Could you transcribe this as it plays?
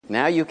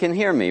Now you can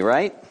hear me,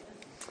 right?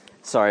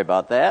 Sorry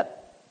about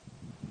that.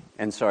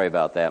 And sorry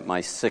about that,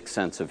 my sick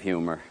sense of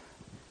humor.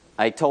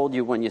 I told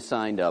you when you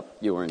signed up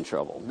you were in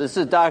trouble. This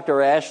is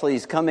Dr. Ashley.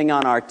 He's coming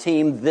on our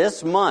team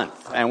this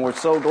month, and we're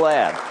so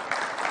glad.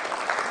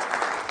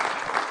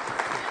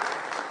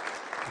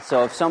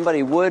 So if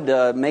somebody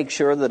would make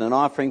sure that an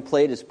offering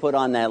plate is put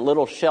on that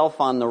little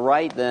shelf on the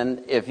right,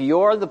 then if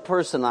you're the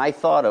person I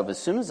thought of as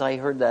soon as I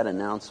heard that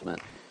announcement,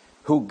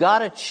 who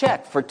got a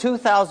check for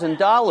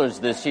 $2,000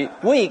 this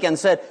week and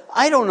said,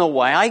 I don't know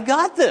why I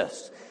got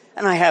this,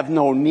 and I have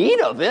no need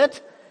of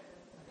it.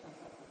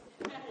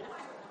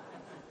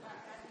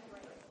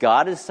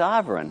 God is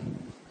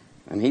sovereign,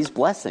 and He's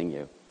blessing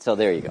you. So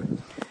there you go.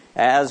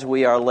 As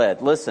we are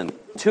led. Listen,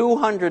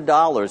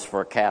 $200 for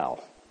a cow.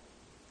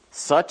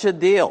 Such a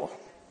deal.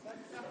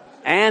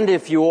 And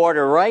if you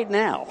order right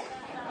now,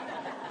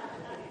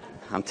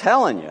 I'm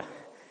telling you,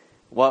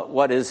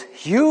 what is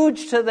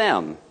huge to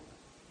them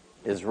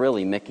is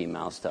really Mickey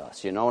Mouse to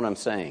us. You know what I'm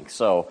saying?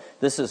 So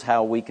this is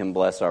how we can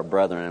bless our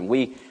brethren. And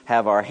we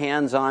have our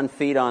hands on,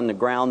 feet on the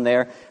ground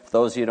there. For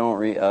those of you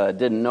who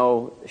didn't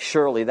know,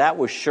 Shirley, that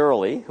was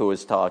Shirley who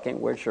was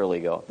talking. Where'd Shirley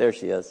go? There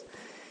she is.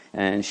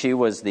 And she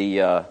was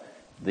the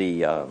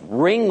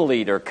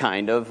ringleader,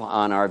 kind of,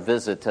 on our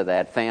visit to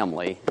that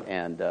family.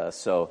 And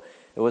so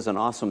it was an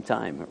awesome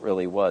time. It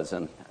really was.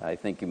 And I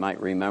think you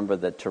might remember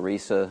that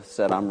Teresa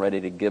said, I'm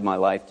ready to give my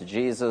life to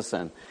Jesus.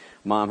 And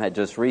Mom had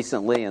just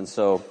recently. And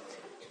so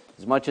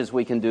as much as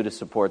we can do to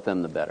support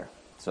them, the better.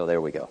 So there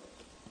we go.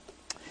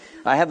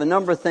 I have a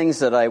number of things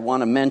that I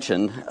want to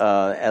mention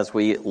as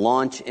we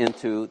launch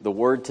into the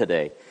Word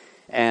today.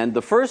 And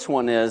the first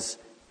one is,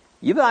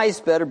 you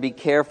guys better be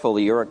careful.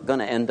 You're going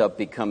to end up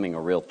becoming a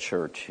real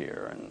church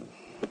here.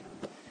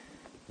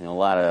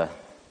 And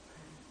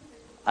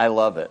I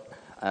love it.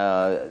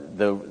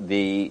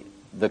 The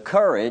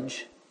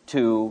courage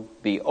to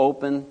be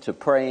open to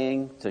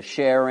praying, to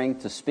sharing,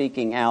 to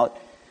speaking out,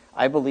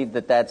 I believe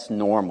that that's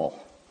normal.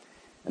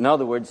 In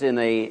other words, in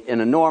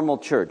a normal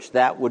church,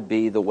 that would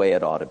be the way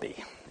it ought to be,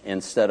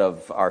 instead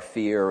of our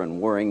fear and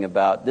worrying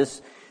about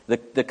this.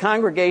 The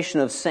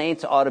congregation of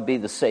saints ought to be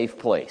the safe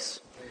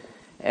place.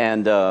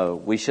 And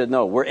we should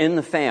know, we're in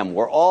the fam.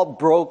 We're all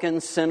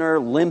broken, sinner,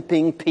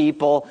 limping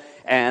people,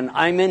 and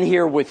I'm in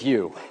here with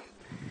you.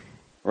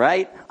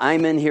 Right?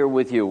 I'm in here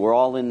with you. We're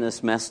all in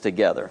this mess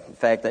together. In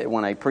fact,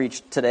 when I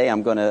preached today,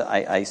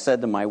 I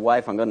said to my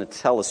wife, I'm going to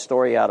tell a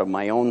story out of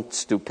my own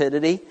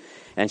stupidity.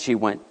 And she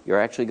went, you're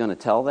actually going to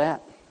tell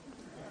that?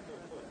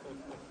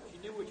 She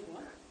knew which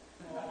one.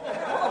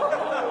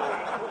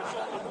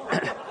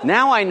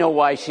 Now I know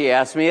why she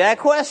asked me that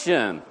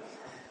question.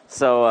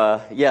 So,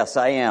 yes,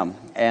 I am.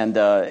 And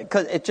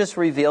 'cause it just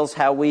reveals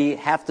how we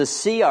have to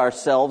see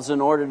ourselves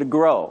in order to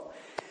grow.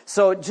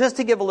 So just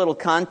to give a little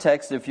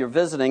context, if you're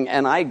visiting,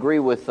 and I agree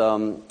with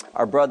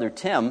our brother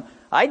Tim,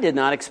 I did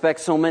not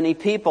expect so many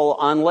people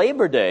on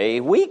Labor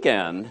Day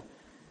weekend.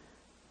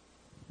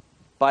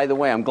 By the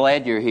way, I'm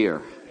glad you're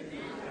here.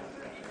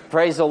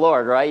 Praise the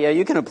Lord, right? Yeah,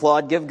 you can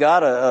applaud. Give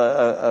God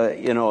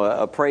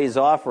a praise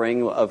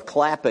offering of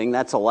clapping.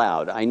 That's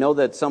allowed. I know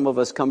that some of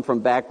us come from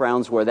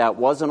backgrounds where that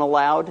wasn't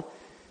allowed.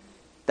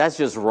 That's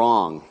just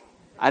wrong.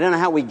 I don't know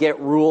how we get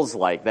rules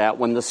like that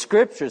when the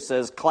Scripture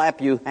says, clap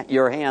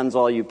your hands,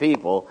 all you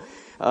people.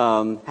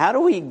 How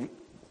do we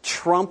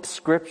trump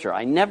Scripture?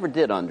 I never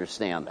did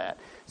understand that.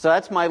 So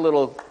that's my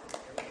little...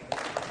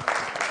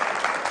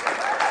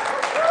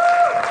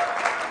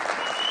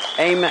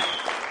 Amen.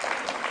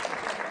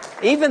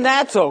 Even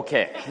that's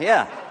okay.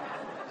 Yeah.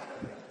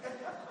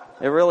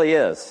 It really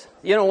is.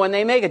 You know, when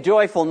they make a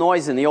joyful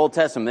noise in the Old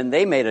Testament,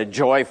 they made a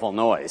joyful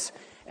noise.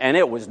 And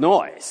it was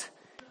noise.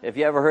 If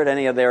you ever heard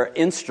any of their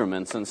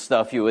instruments and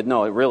stuff, you would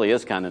know it really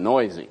is kind of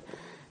noisy.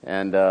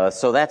 And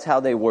so that's how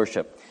they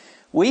worship.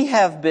 We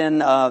have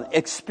been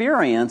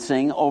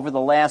experiencing over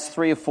the last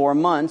 3 or 4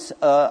 months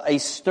a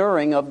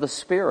stirring of the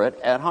Spirit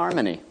at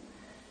Harmony.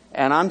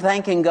 And I'm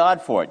thanking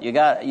God for it. You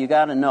got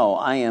to know,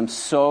 I am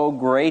so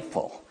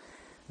grateful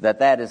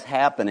that is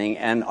happening.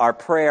 And our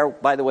prayer,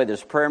 by the way,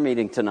 there's prayer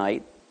meeting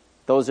tonight.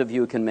 Those of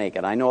you who can make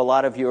it. I know a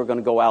lot of you are going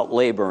to go out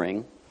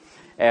laboring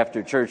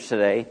after church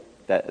today.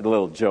 That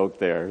little joke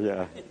there,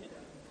 yeah.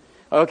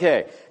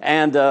 Okay,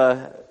 and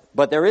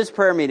but there is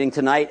prayer meeting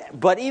tonight.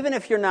 But even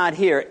if you're not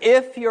here,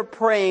 if you're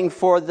praying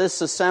for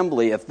this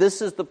assembly, if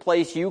this is the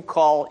place you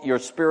call your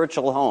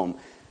spiritual home,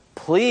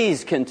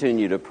 please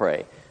continue to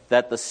pray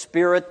that the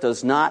Spirit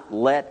does not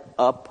let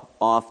up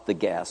off the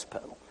gas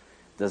pedal,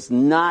 does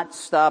not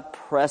stop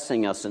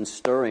pressing us and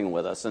stirring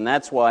with us. And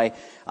that's why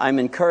I'm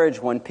encouraged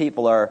when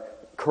people are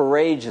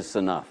courageous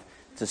enough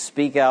to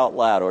speak out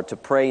loud or to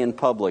pray in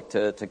public,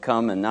 to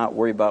come and not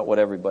worry about what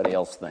everybody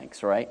else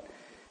thinks, right?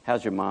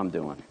 How's your mom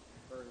doing?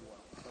 Very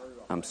well. Very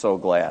well. I'm so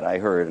glad. I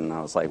heard and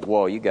I was like,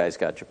 whoa, you guys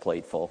got your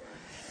plate full.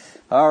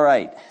 All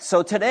right.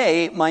 So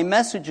today, my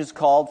message is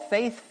called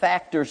Faith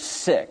Factor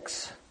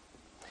 6.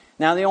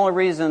 Now, the only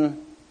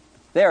reason,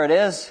 there it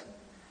is.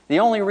 The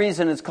only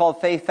reason it's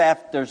called Faith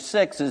Factor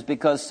 6 is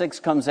because 6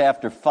 comes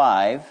after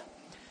 5.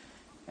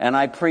 And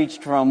I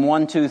preached from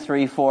 1, 2,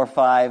 3, 4,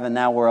 5, and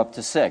now we're up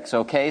to 6.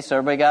 Okay, so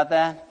everybody got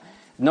that?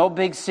 No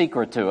big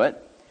secret to it.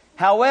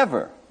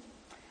 However,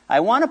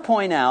 I want to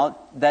point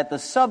out that the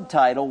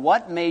subtitle,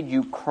 What Made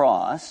You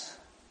Cross?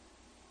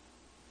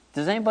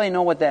 Does anybody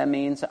know what that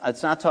means?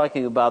 It's not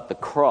talking about the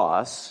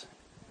cross.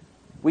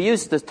 We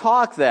used to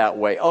talk that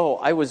way.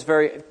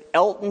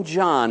 Elton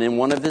John in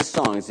one of his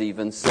songs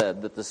even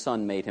said that the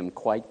sun made him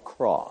quite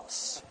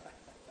cross.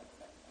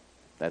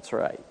 That's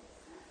right.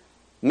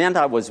 Meant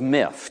I was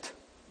miffed.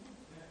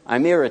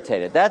 I'm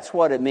irritated. That's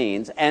what it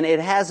means. And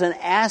it has an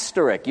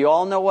asterisk. You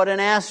all know what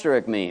an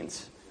asterisk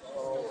means.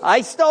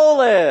 I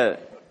stole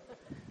it.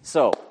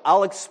 So,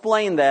 I'll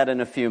explain that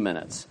in a few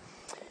minutes.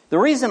 The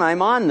reason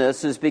I'm on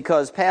this is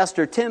because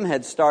Pastor Tim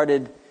had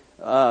started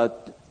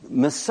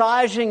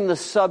massaging the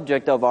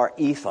subject of our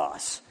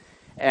ethos.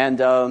 And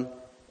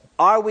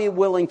are we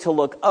willing to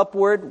look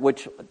upward?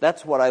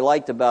 That's what I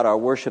liked about our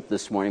worship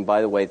this morning.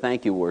 By the way,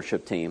 thank you,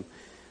 worship team.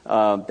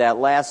 That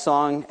last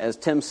song, as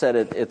Tim said,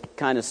 it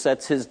kind of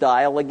sets his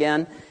dial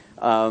again.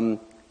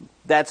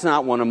 That's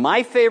not one of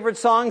my favorite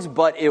songs,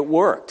 but it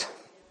worked.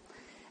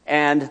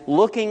 And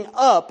looking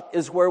up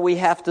is where we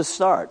have to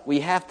start.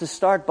 We have to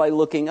start by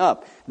looking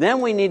up.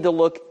 Then we need to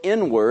look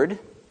inward.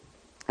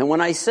 And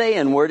when I say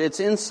inward, it's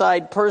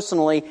inside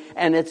personally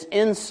and it's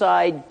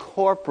inside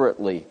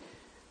corporately.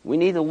 We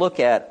need to look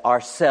at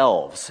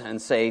ourselves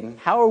and say,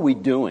 how are we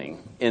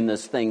doing in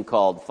this thing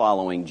called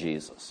following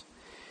Jesus?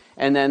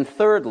 And then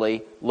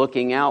thirdly,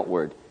 looking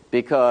outward,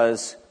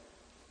 because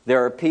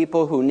there are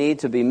people who need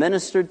to be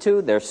ministered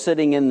to. They're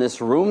sitting in this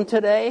room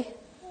today.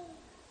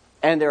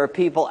 And there are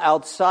people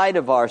outside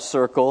of our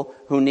circle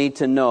who need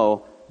to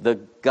know the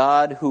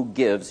God who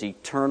gives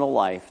eternal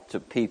life to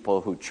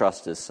people who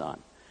trust His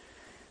Son.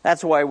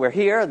 That's why we're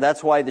here.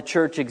 That's why the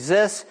church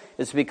exists.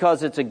 It's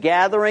because it's a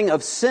gathering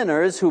of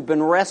sinners who've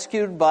been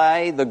rescued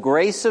by the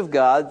grace of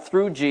God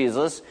through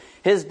Jesus.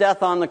 His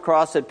death on the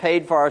cross had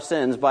paid for our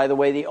sins. By the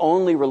way, the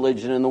only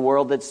religion in the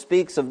world that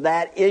speaks of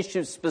that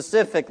issue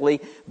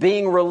specifically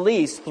being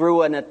released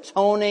through an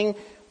atoning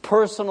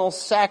personal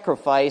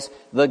sacrifice,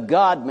 the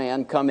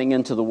God-man coming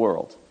into the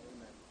world.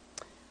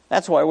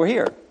 That's why we're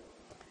here.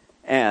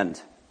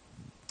 And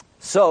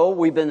so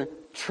we've been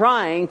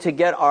trying to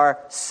get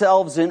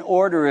ourselves in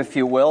order, if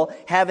you will,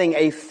 having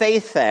a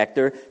faith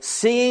factor,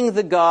 seeing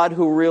the God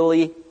who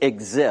really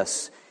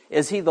exists.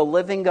 Is He the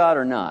living God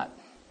or not?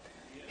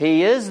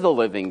 He is the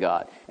living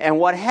God. And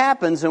what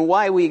happens and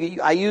why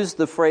I use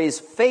the phrase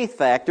faith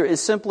factor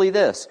is simply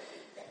this.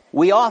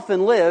 We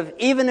often live,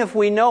 even if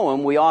we know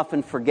Him, we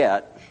often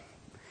forget.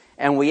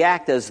 And we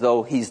act as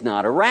though He's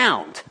not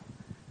around.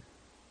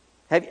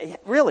 Have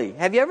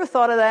you ever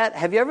thought of that?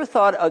 Have you ever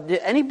thought, did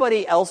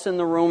anybody else in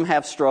the room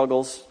have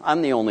struggles?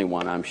 I'm the only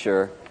one, I'm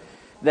sure.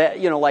 That,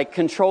 like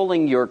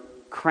controlling your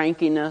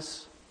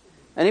crankiness.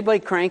 Anybody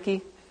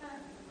cranky?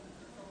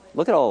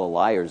 Look at all the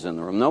liars in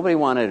the room. Nobody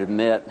wanted to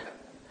admit.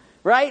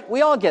 Right?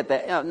 We all get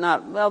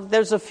that.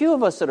 There's a few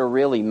of us that are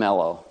really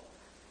mellow.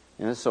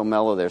 So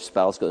mellow their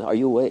spouse goes, are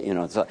you awake?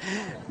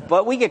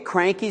 But we get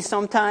cranky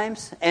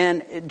sometimes.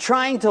 And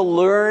trying to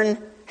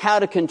learn how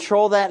to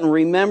control that and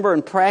remember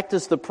and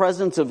practice the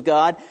presence of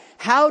God.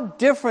 How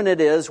different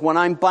it is when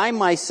I'm by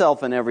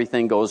myself and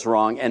everything goes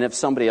wrong and if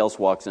somebody else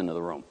walks into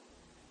the room.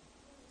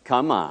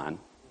 Come on.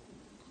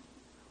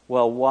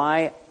 Well,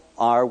 why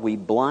are we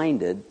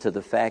blinded to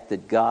the fact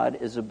that God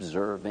is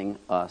observing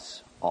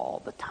us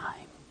all the time?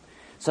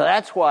 So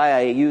that's why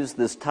I use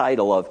this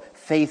title of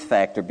faith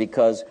factor,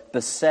 because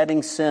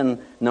besetting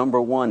sin, number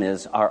one,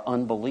 is our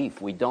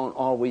unbelief. We don't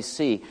always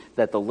see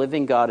that the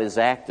living God is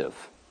active,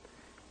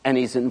 and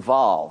He's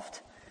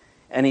involved,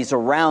 and He's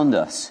around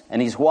us, and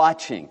He's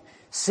watching.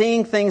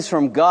 Seeing things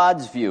from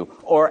God's view,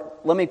 or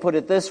let me put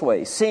it this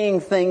way, seeing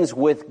things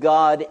with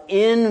God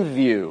in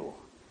view.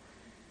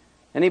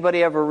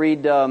 Anybody ever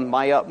read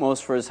My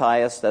Utmost for His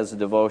Highest as a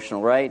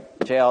devotional, right?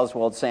 J.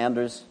 Oswald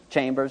Sanders,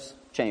 Chambers?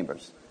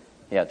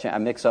 Yeah, I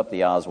mix up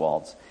the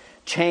Oswalds.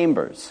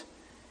 Chambers.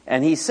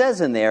 And he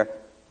says in there,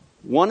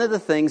 one of the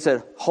things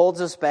that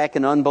holds us back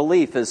in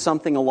unbelief is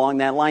something along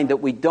that line, that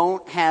we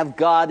don't have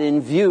God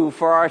in view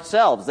for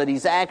ourselves, that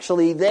He's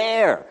actually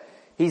there.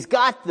 He's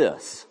got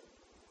this.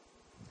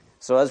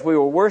 So as we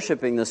were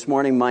worshiping this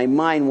morning, my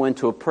mind went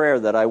to a prayer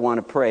that I want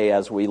to pray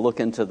as we look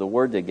into the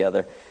Word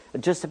together.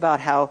 Just about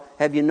how,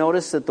 have you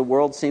noticed that the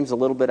world seems a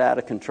little bit out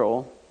of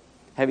control?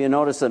 Have you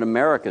noticed that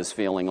America's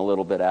feeling a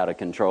little bit out of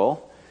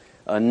control?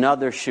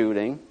 Another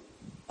shooting.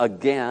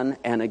 Again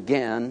and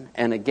again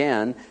and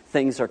again,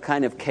 things are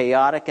kind of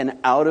chaotic and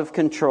out of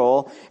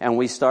control, and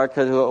we start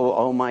to go,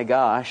 oh my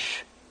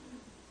gosh.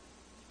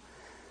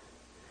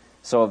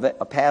 So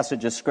a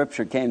passage of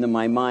Scripture came to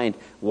my mind.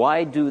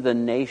 Why do the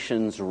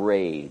nations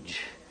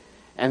rage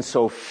and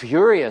so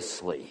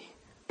furiously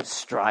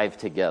strive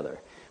together?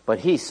 But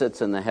He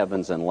sits in the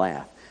heavens and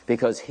laughs,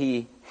 because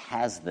He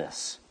has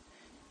this.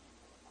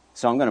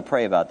 So I'm going to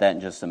pray about that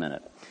in just a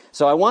minute.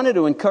 So I wanted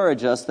to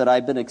encourage us that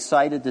I've been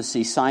excited to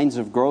see signs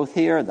of growth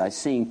here. I'm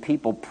seeing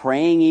people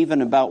praying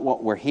even about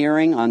what we're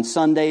hearing on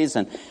Sundays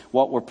and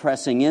what we're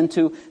pressing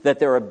into. That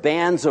there are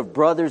bands of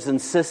brothers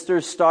and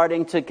sisters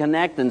starting to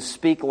connect and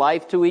speak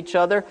life to each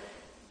other.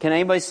 Can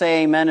anybody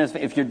say amen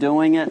if you're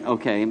doing it?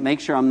 Okay, make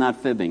sure I'm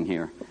not fibbing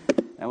here.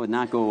 That would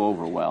not go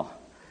over well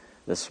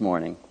this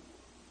morning.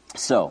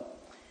 So,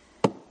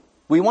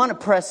 we want to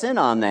press in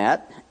on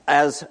that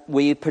as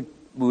we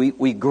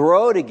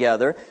grow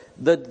together.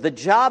 The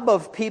job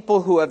of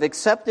people who have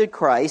accepted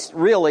Christ,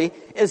 really,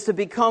 is to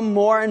become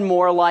more and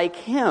more like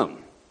Him.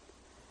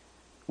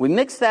 We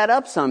mix that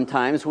up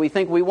sometimes. We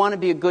think we want to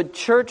be a good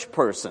church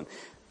person.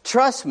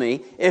 Trust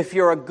me, if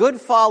you're a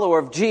good follower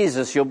of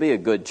Jesus, you'll be a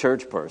good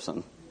church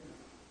person.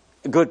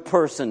 A good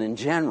person in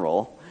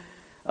general.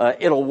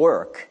 It'll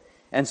work.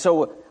 And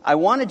so I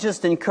want to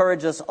just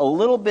encourage us a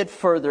little bit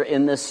further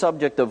in this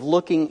subject of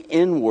looking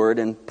inward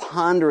and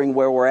pondering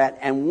where we're at.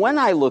 And when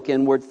I look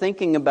inward,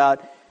 thinking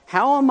about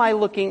how am I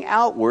looking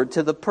outward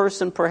to the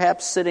person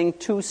perhaps sitting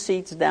 2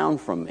 seats down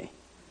from me,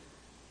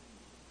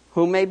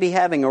 who may be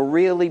having a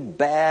really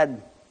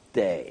bad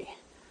day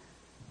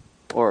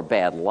or a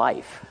bad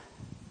life,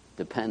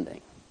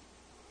 depending.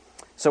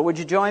 So would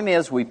you join me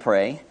as we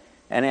pray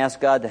and ask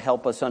God to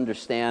help us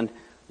understand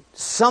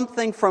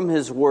something from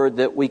His Word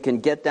that we can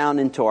get down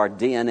into our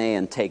DNA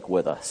and take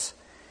with us.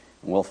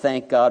 And we'll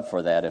thank God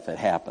for that if it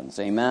happens.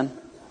 Amen?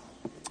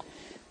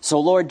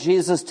 So, Lord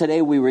Jesus,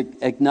 today we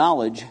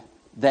acknowledge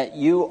that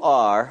You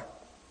are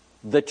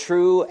the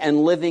true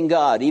and living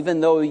God,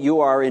 even though You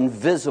are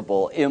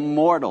invisible,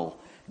 immortal,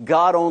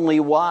 God only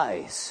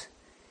wise,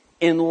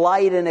 in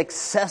light and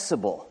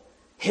accessible,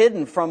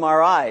 hidden from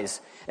our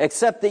eyes,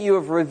 except that You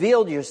have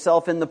revealed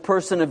Yourself in the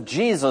person of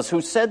Jesus,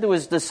 who said to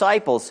His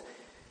disciples,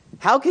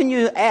 how can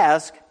you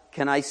ask,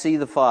 can I see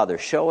the Father?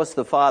 Show us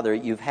the Father.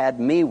 You've had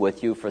me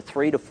with you for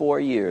 3 to 4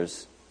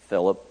 years,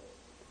 Philip.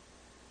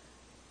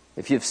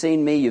 If you've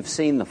seen me, you've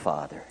seen the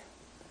Father.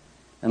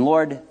 And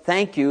Lord,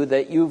 thank You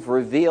that You've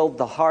revealed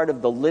the heart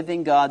of the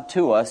living God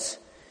to us.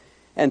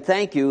 And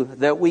thank You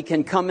that we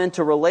can come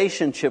into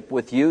relationship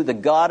with You, the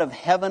God of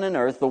heaven and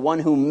earth, the one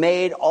who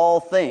made all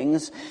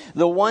things,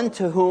 the one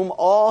to whom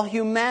all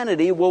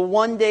humanity will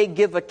one day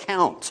give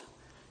account,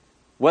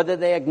 whether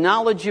they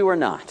acknowledge You or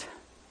not.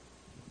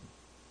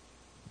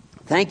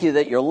 Thank You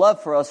that Your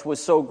love for us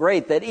was so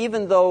great that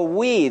even though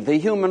we, the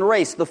human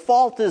race, the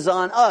fault is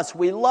on us.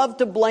 We love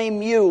to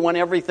blame You when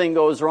everything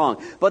goes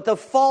wrong. But the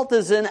fault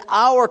is in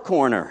our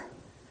corner.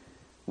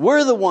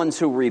 We're the ones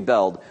who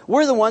rebelled.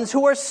 We're the ones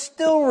who are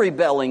still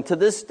rebelling to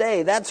this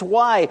day. That's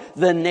why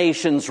the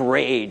nations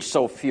rage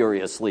so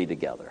furiously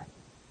together.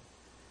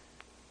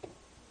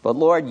 But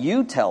Lord,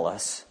 You tell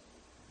us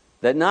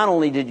that not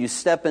only did You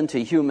step into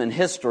human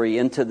history,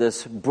 into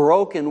this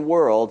broken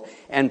world,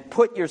 and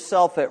put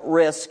Yourself at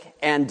risk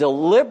and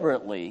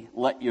deliberately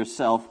let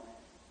Yourself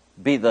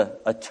be the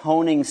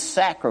atoning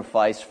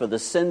sacrifice for the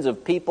sins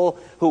of people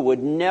who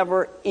would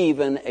never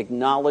even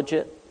acknowledge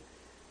it,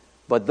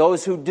 but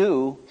those who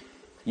do,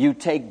 You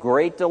take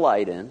great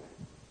delight in.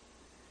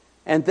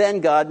 And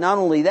then, God, not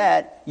only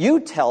that,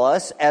 You tell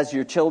us as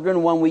Your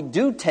children, when we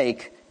do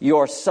take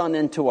Your Son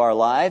into our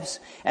lives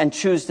and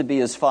choose to be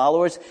His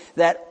followers,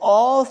 that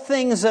all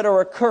things that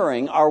are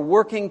occurring are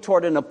working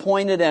toward an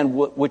appointed end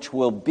which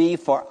will be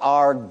for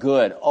our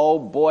good. Oh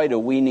boy, do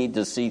we need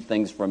to see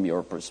things from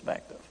Your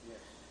perspective.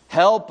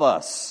 Help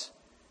us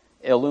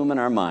illumine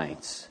our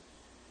minds.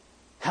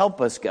 Help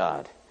us,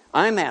 God.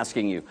 I'm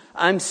asking You.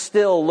 I'm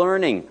still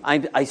learning.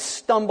 I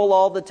stumble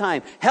all the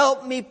time.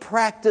 Help me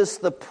practice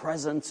the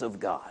presence of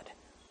God.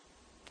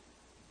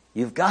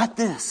 You've got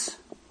this.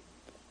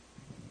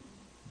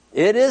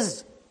 It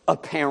is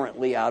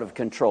apparently out of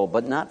control,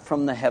 but not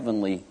from the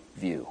heavenly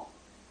view.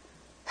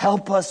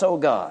 Help us, oh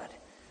God,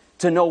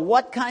 to know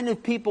what kind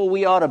of people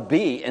we ought to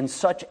be in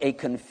such a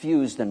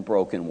confused and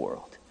broken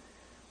world.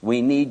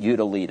 We need You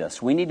to lead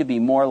us. We need to be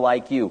more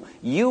like You.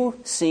 You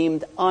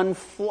seemed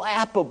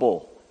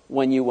unflappable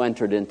when You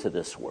entered into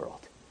this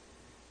world.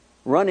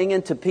 Running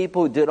into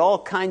people who did all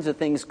kinds of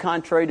things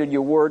contrary to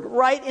Your word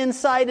right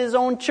inside His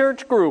own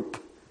church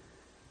group.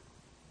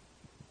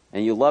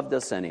 And You loved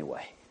us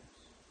anyway.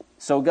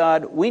 So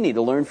God, we need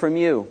to learn from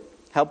You.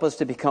 Help us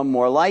to become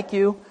more like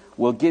You.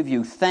 We'll give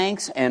You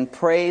thanks and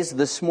praise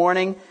this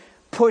morning.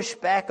 Push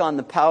back on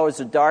the powers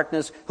of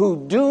darkness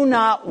who do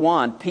not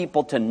want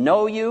people to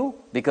know You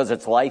because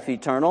it's life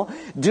eternal.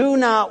 Do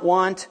not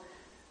want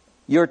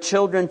Your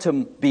children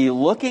to be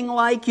looking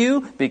like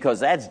You because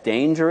that's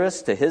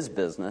dangerous to his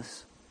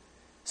business.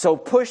 So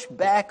push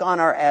back on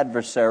our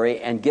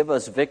adversary and give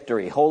us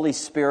victory. Holy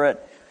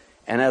Spirit,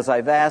 and as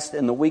I've asked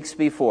in the weeks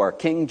before,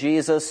 King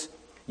Jesus,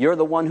 You're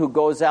the one who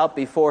goes out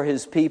before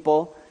His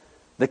people,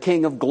 the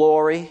King of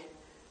glory.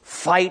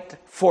 Fight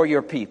for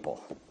Your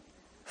people.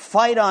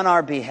 Fight on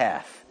our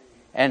behalf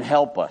and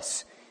help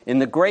us. In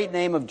the great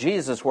name of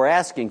Jesus, we're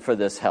asking for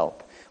this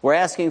help. We're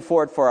asking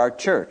for it for our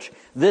church.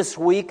 This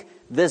week,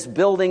 this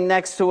building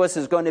next to us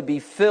is going to be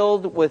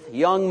filled with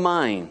young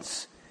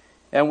minds.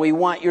 And we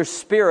want Your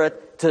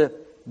Spirit to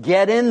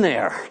get in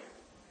there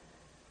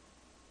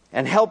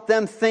and help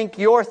them think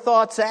your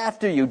thoughts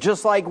after you,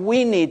 just like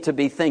we need to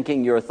be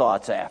thinking your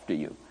thoughts after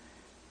you.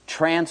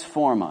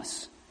 Transform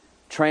us.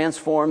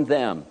 Transform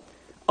them.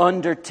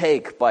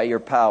 Undertake by your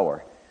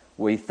power.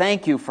 We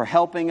thank you for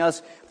helping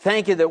us.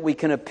 Thank you that we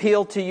can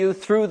appeal to you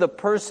through the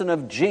person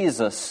of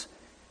Jesus,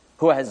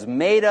 who has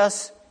made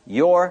us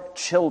your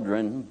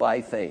children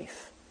by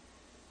faith.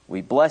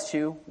 We bless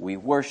you. We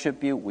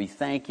worship you. We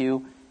thank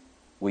you.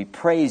 We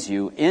praise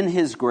you in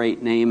his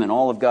great name. And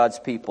all of God's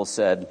people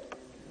said,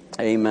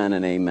 amen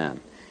and amen.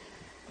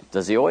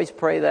 Does he always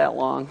pray that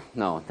long?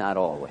 No, not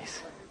always.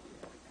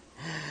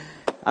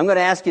 I'm going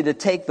to ask you to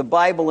take the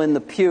Bible in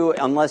the pew,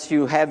 unless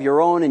you have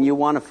your own and you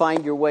want to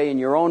find your way in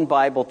your own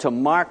Bible, to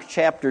Mark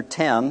chapter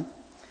 10.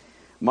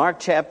 Mark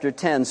chapter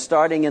 10,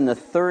 starting in the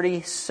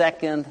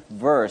 32nd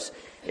verse.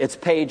 It's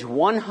page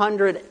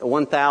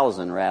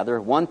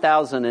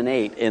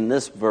 1008 in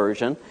this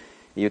version.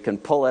 You can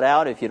pull it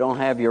out if you don't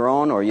have your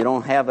own, or you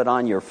don't have it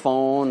on your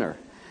phone, or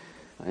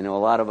I know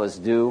a lot of us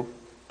do.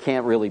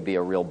 Can't really be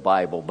a real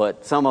Bible,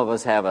 but some of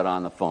us have it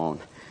on the phone.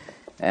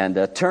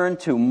 And turn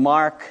to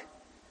Mark,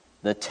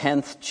 the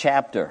 10th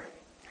chapter.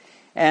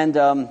 And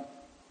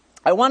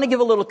I want to give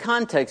a little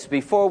context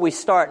before we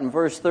start in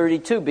verse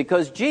 32,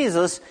 because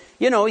Jesus,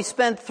 he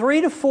spent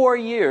 3 to 4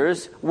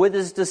 years with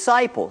his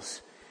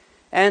disciples.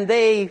 And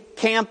they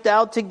camped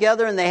out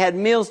together, and they had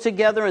meals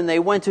together, and they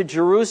went to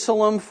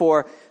Jerusalem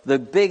for the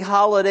big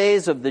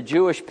holidays of the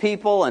Jewish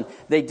people. And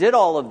they did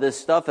all of this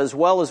stuff, as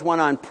well as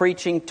went on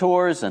preaching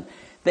tours, and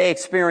they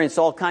experienced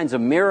all kinds of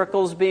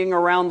miracles being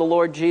around the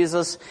Lord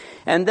Jesus.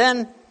 And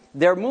then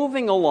they're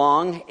moving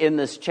along in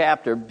this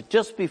chapter.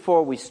 Just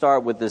before we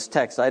start with this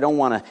text, I don't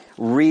want to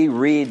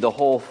reread the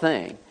whole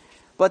thing.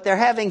 But they're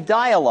having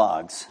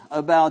dialogues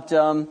about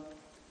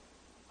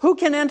who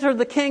can enter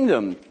the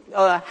kingdom.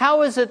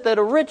 How is it that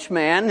a rich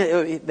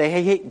man,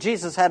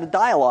 Jesus had a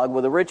dialogue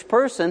with a rich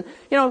person,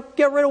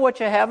 get rid of what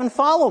you have and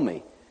follow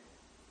me.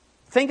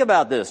 Think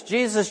about this.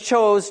 Jesus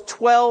chose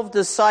 12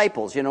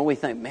 disciples. We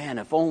think, man,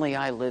 if only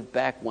I lived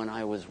back when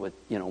I was with,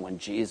 when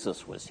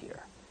Jesus was here.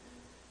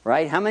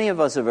 Right? How many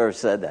of us have ever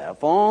said that?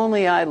 If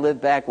only I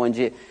lived back when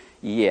Jesus...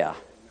 Yeah.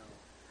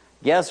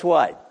 Guess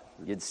what?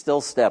 You'd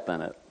still step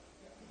in it.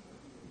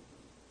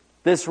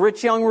 This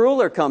rich young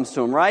ruler comes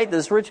to him, right?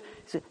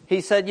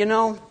 He said,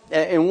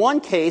 in one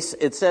case,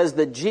 it says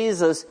that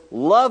Jesus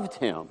loved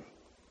him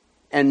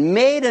and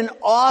made an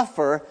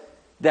offer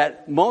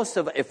that most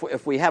of,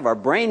 if we have our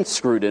brains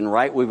screwed in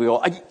right, we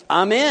go,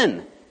 I'm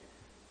in.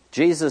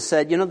 Jesus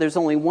said, there's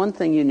only one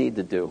thing you need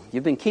to do.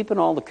 You've been keeping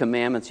all the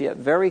commandments. You're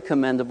very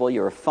commendable.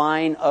 You're a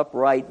fine,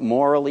 upright,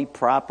 morally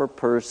proper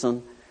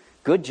person.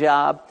 Good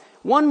job.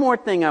 One more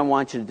thing I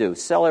want you to do.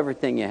 Sell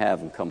everything you have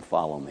and come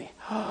follow me.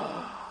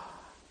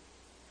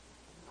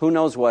 Who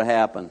knows what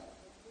happened?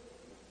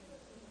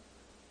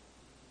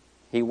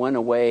 He went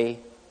away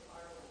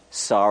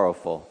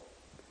sorrowful.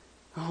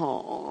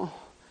 Oh,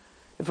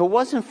 if it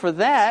wasn't for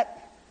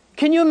that,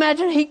 can you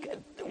imagine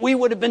we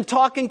would have been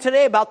talking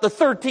today about the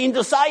 13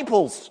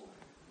 disciples.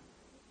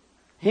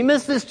 He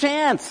missed his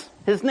chance.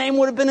 His name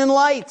would have been in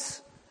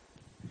lights.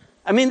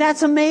 I mean,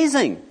 that's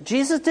amazing.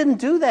 Jesus didn't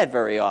do that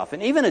very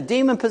often. Even a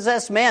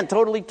demon-possessed man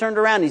totally turned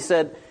around. He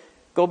said,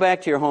 go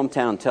back to your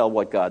hometown, tell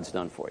what God's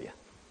done for you.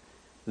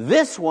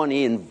 This one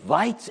he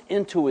invites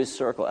into his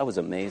circle. That was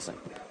amazing.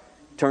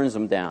 Turns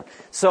him down.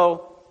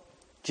 So,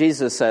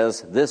 Jesus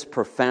says this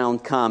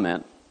profound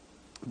comment.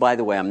 By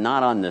the way, I'm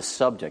not on this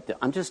subject.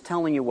 I'm just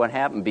telling you what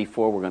happened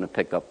before we're going to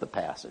pick up the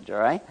passage, all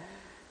right?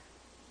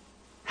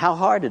 How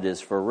hard it is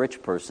for a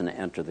rich person to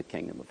enter the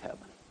kingdom of heaven.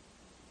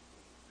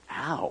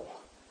 Ow.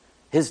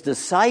 His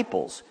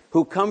disciples,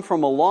 who come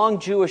from a long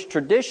Jewish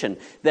tradition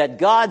that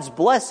God's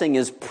blessing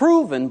is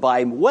proven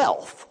by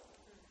wealth,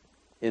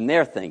 in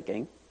their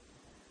thinking,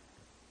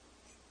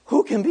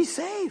 who can be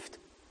saved?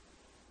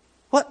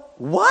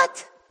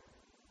 What?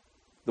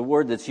 The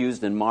word that's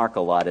used in Mark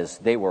a lot is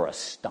they were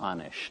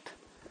astonished.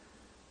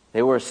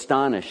 They were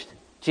astonished.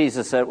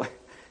 Jesus said,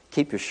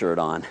 keep your shirt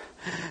on.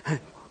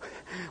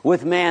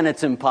 With man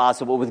it's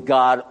impossible. With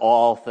God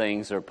all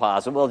things are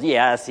possible.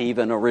 Yes,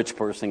 even a rich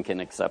person can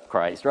accept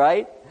Christ,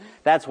 right?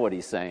 That's what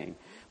he's saying.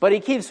 But he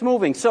keeps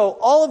moving. So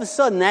all of a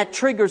sudden that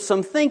triggers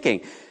some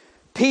thinking.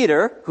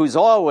 Peter, who's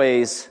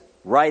always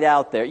right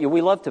out there.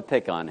 We love to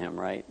pick on him,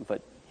 right?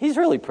 But he's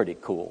really pretty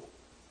cool.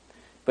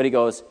 But he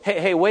goes,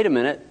 hey, wait a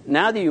minute.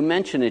 Now that you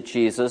mention it,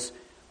 Jesus,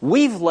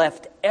 we've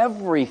left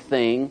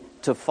everything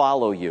to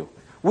follow you.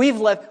 We've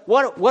left,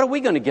 what are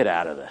we going to get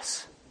out of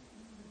this?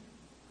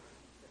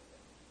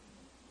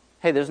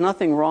 Hey, there's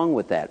nothing wrong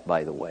with that,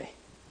 by the way.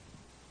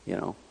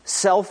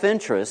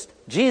 Self-interest,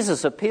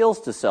 Jesus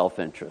appeals to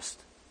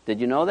self-interest. Did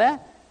you know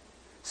that?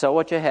 Sell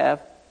what you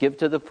have, give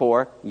to the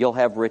poor, you'll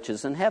have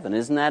riches in heaven.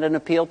 Isn't that an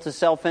appeal to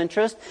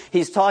self-interest?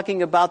 He's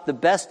talking about the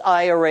best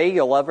IRA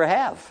you'll ever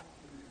have.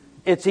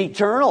 It's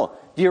eternal.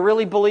 Do you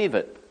really believe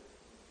it?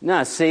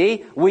 Now,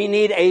 see, we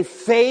need a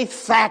faith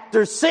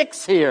factor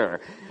 6 here.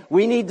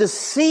 We need to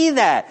see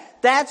that.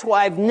 That's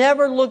why I've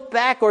never looked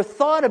back or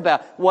thought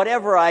about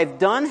whatever I've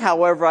done,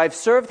 however I've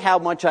served, how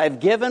much I've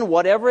given,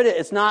 whatever it is.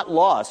 It's not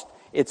lost.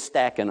 It's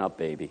stacking up,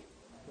 baby.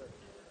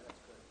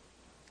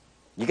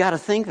 You got to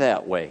think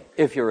that way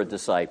if you're a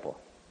disciple.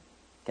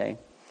 Okay?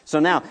 So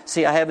now,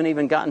 see, I haven't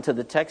even gotten to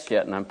the text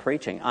yet, and I'm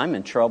preaching. I'm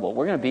in trouble.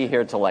 We're going to be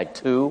here till like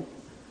 2.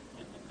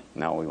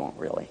 No, we won't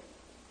really.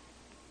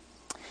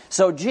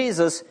 So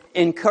Jesus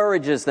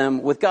encourages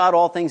them, with God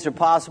all things are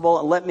possible.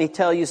 And let me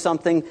tell you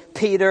something,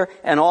 Peter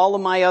and all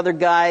of my other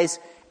guys,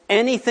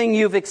 anything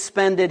you've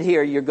expended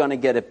here, you're going to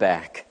get it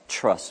back.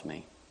 Trust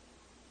me.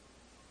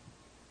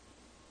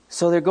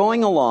 So they're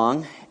going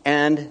along,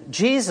 and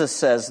Jesus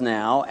says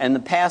now, and the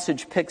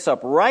passage picks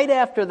up right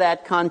after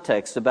that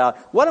context about,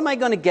 what am I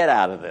going to get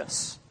out of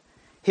this?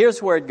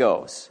 Here's where it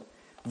goes.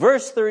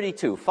 Verse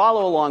 32,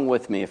 follow along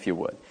with me if you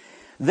would.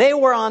 They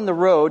were on the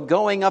road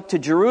going up to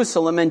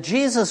Jerusalem, and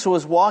Jesus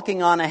was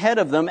walking on ahead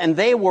of them, and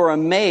they were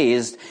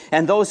amazed,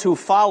 and those who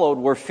followed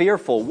were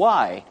fearful.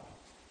 Why?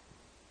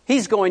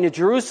 He's going to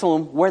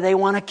Jerusalem where they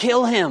want to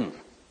kill him.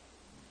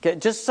 Okay,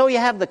 just so you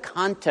have the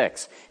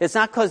context. It's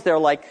not because they're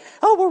like,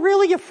 oh, we're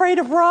really afraid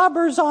of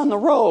robbers on the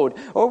road,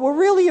 or we're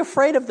really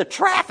afraid of the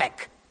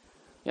traffic.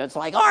 You know, it's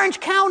like Orange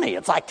County.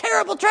 It's like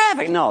terrible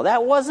traffic. No,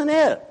 that wasn't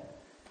it.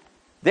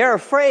 They're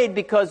afraid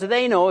because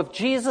they know if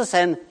Jesus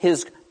and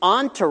his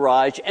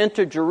entourage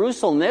enter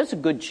Jerusalem, there's a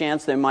good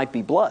chance there might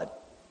be blood.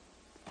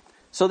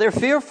 So they're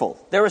fearful.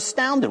 They're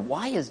astounded.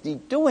 Why is he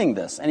doing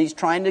this? And he's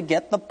trying to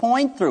get the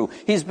point through.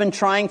 He's been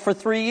trying for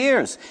 3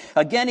 years.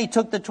 Again, he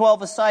took the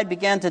 12 aside,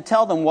 began to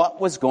tell them what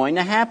was going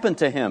to happen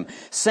to him,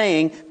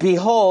 saying,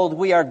 behold,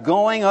 we are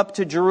going up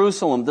to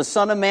Jerusalem. The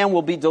Son of Man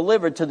will be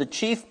delivered to the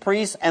chief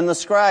priests and the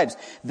scribes.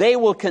 They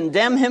will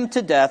condemn him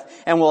to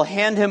death and will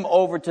hand him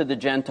over to the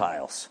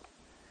Gentiles.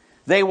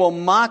 They will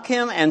mock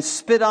him and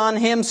spit on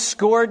him,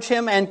 scourge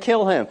him and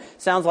kill him.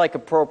 Sounds like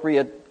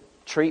appropriate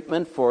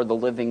treatment for the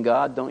living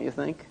God, don't you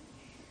think?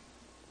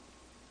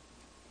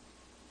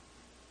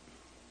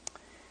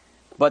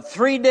 But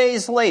 3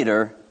 days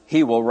later,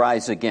 he will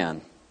rise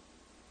again.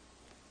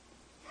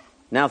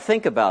 Now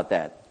think about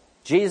that.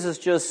 Jesus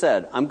just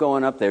said, I'm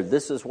going up there.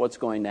 This is what's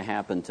going to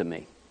happen to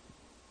me.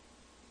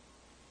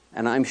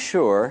 And I'm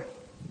sure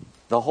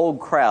the whole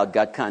crowd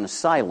got kind of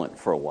silent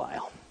for a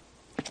while.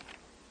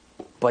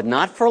 But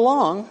not for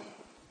long,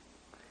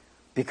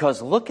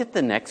 because look at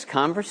the next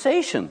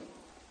conversation.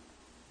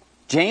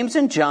 James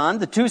and John,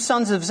 the 2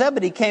 sons of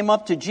Zebedee, came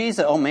up to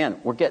Jesus. Oh man,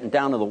 we're getting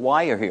down to the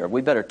wire here.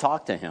 We better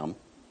talk to him.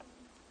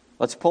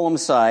 Let's pull him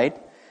aside.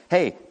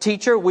 Hey,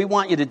 teacher, we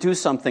want you to do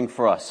something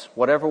for us,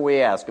 whatever we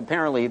ask.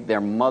 Apparently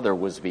their mother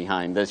was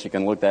behind this. You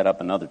can look that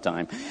up another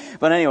time.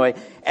 But anyway,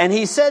 and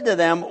he said to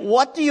them,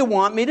 what do you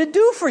want me to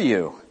do for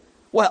you?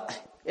 Well,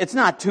 it's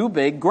not too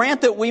big.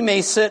 Grant that we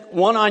may sit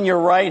one on your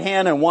right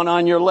hand and one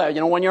on your left.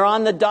 You know, when you're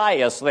on the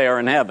dais there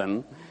in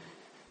heaven,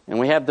 and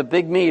we have the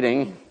big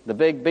meeting, the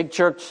big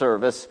church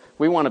service,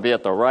 we want to be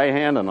at the right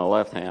hand and the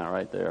left hand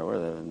right there.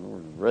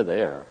 We're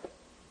there.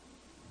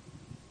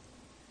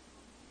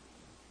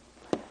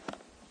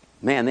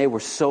 Man, they were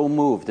so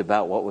moved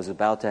about what was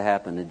about to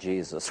happen to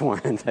Jesus,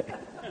 weren't they?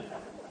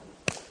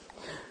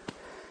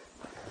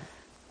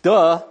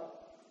 Duh.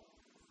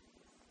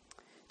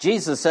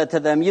 Jesus said to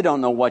them, you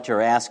don't know what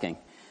you're asking.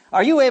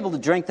 Are you able to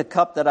drink the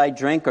cup that I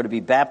drink or to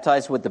be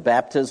baptized with the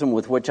baptism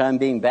with which I'm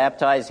being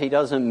baptized? He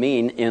doesn't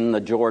mean in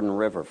the Jordan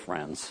River,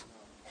 friends.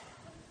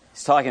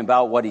 He's talking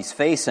about what he's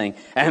facing.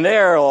 And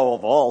they're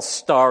all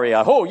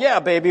starry-eyed. Oh, yeah,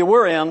 baby,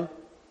 we're in.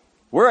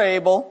 We're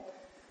able.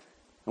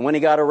 And when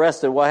he got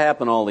arrested, what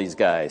happened to all these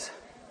guys?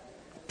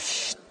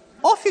 Psst,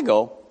 off you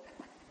go.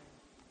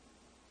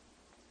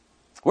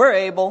 We're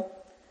able.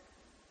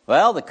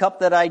 Well, the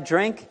cup that I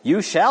drink,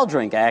 you shall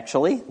drink,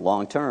 actually,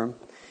 long term.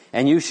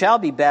 And you shall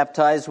be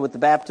baptized with the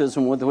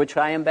baptism with which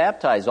I am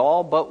baptized.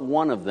 All but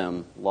one of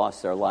them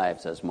lost their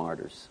lives as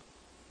martyrs.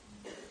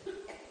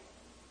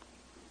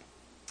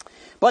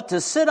 But to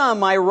sit on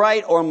my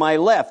right or my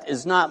left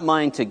is not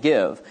mine to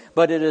give,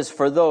 but it is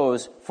for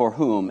those for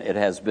whom it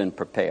has been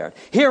prepared.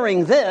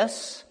 Hearing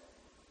this,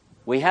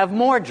 we have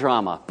more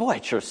drama. Boy,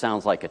 it sure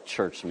sounds like a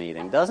church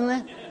meeting, doesn't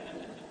it?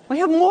 We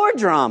have more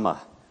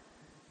drama.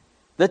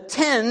 The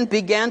 10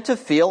 began to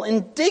feel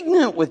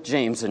indignant with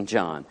James and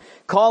John.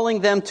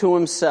 Calling them to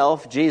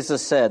himself,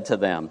 Jesus said to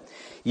them,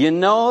 you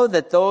know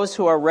that those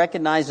who are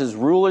recognized as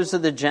rulers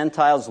of the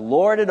Gentiles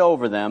lord it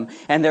over them,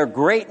 and their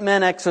great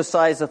men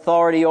exercise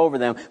authority over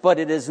them. But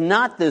it is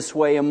not this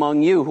way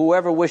among you.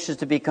 Whoever wishes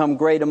to become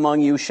great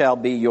among you shall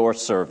be your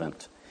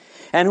servant.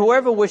 And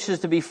whoever wishes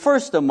to be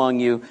first among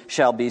you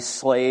shall be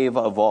slave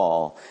of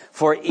all.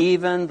 For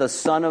even the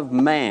Son of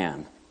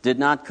Man did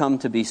not come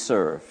to be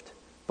served,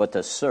 but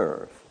to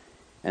serve,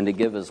 and to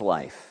give his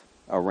life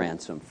a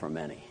ransom for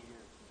many.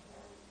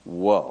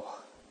 Whoa.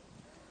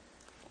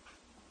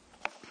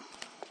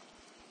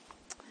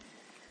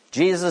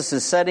 Jesus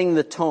is setting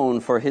the tone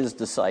for his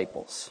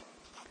disciples.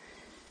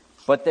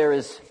 But there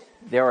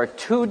are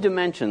 2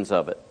 dimensions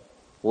of it.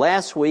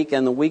 Last week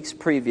and the weeks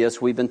previous,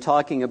 we've been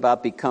talking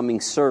about becoming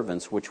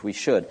servants, which we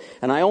should.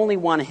 And I only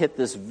want to hit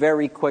this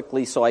very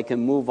quickly so I can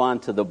move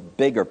on to the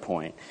bigger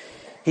point.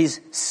 He's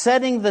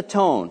setting the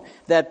tone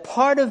that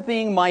part of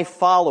being my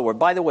follower,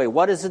 by the way,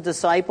 what is a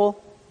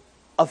disciple?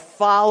 A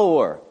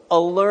follower, a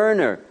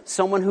learner,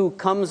 someone who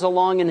comes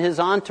along in his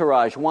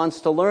entourage,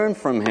 wants to learn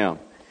from him.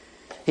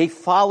 He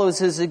follows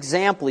his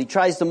example. He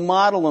tries to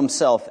model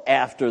himself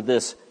after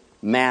this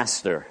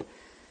master.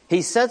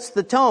 He sets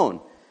the tone.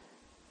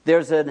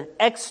 There's an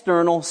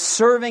external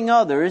serving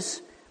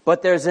others,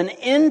 but there's an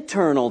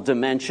internal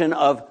dimension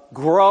of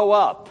grow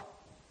up.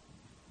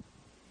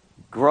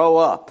 Grow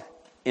up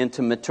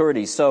into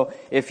maturity. So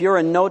if you're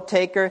a note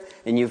taker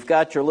and you've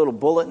got your little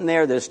bulletin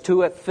there, there's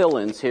two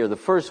fill-ins here. The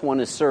first one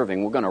is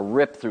serving. We're going to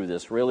rip through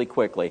this really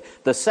quickly.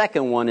 The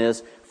second one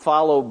is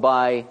followed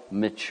by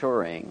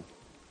maturing.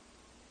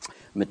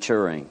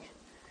 Maturing.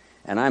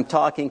 And I'm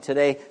talking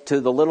today to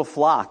the little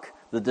flock,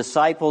 the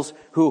disciples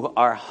who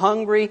are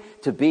hungry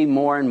to be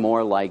more and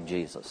more like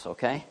Jesus,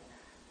 okay?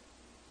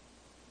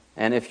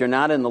 And if you're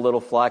not in the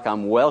little flock,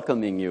 I'm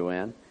welcoming you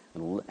in,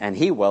 and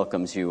He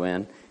welcomes you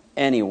in,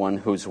 anyone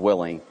who's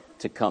willing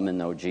to come and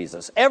know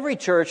Jesus. Every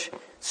church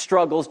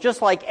struggles,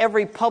 just like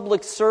every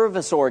public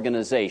service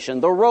organization,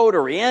 the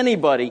Rotary,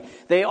 anybody,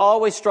 they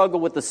always struggle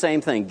with the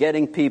same thing,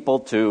 getting people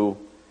to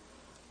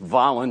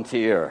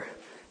volunteer,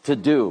 to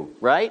do,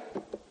 right?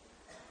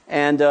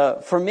 And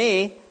for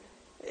me,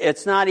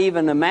 it's not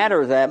even a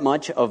matter that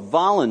much of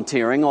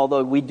volunteering,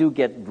 although we do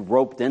get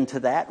roped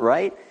into that,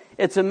 right?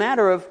 It's a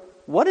matter of,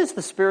 what is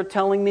the Spirit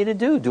telling me to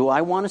do? Do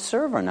I want to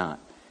serve or not?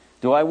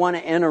 Do I want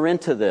to enter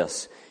into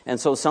this? And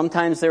so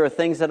sometimes there are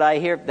things that I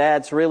hear,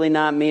 that's really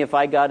not me. If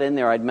I got in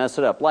there, I'd mess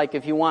it up. Like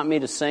if you want me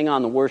to sing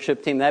on the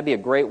worship team, that'd be a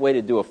great way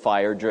to do a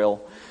fire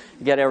drill.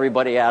 Get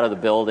everybody out of the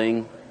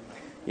building,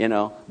 you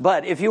know.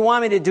 But if you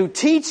want me to do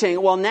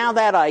teaching, well, now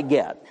that I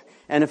get.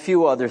 And a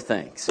few other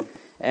things.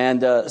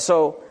 And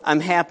so I'm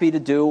happy to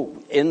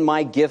do in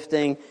my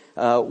gifting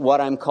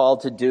what I'm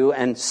called to do.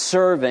 And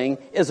serving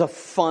is a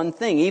fun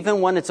thing,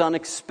 even when it's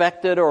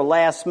unexpected or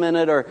last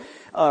minute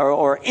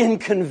or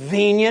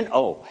inconvenient.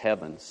 Oh,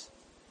 heavens.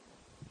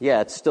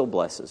 Yeah, it still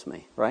blesses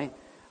me, right?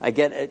 I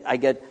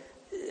get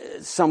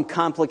some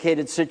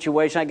complicated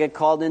situation I get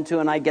called into,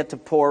 and I get to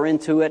pour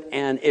into it,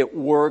 and it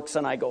works,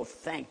 and I go,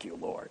 thank you,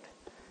 Lord.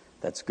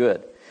 That's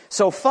good.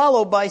 So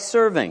followed by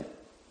serving.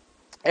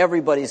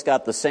 Everybody's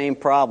got the same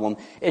problem.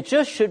 It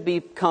just should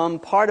become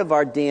part of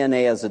our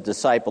DNA as a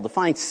disciple to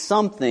find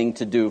something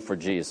to do for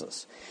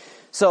Jesus.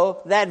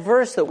 So that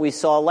verse that we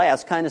saw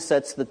last kind of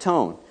sets the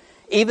tone.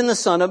 Even the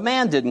Son of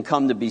Man didn't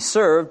come to be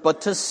served,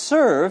 but to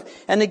serve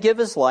and to give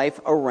His life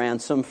a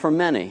ransom for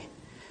many.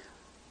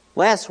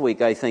 Last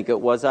week, I think it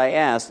was, I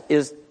asked,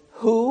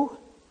 who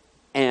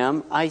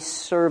am I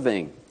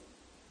serving?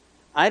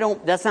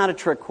 That's not a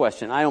trick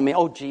question. I don't mean,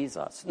 oh,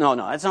 Jesus. No,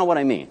 that's not what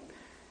I mean.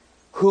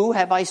 Who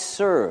have I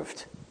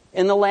served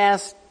in the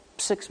last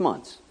 6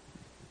 months?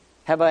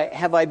 Have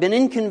I been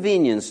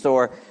inconvenienced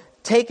or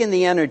taken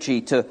the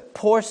energy to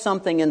pour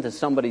something into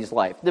somebody's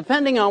life?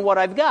 Depending on what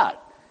I've got.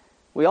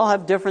 We all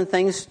have different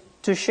things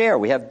to share.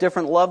 We have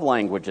different love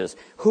languages.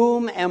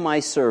 Whom am I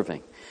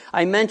serving?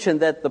 I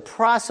mentioned that the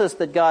process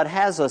that God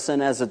has us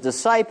in as a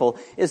disciple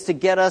is to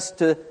get us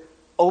to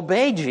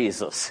obey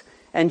Jesus.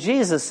 And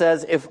Jesus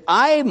says, if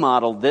I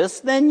modeled this,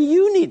 then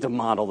you need to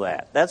model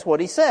that. That's what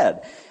He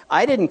said.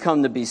 I didn't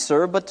come to be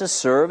served, but to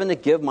serve and to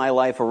give my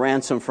life a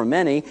ransom for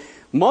many.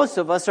 Most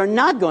of us are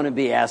not going to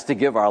be asked to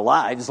give our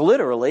lives,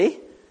 literally,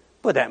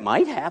 but that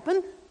might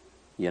happen.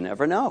 You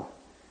never know.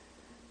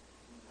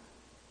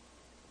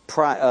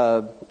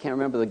 I can't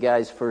remember the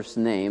guy's first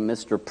name,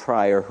 Mr.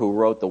 Pryor, who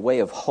wrote The Way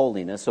of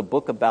Holiness, a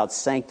book about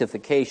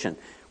sanctification,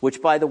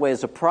 which, by the way,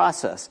 is a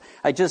process.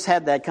 I just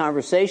had that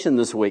conversation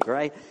this week,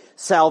 right?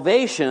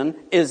 Salvation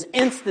is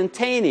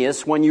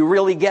instantaneous when you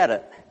really get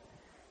it.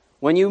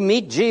 When you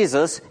meet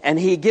Jesus and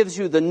He gives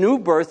you the new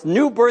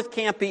birth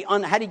can't be,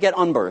 how do you get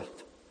unbirthed?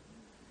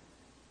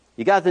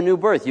 You got the new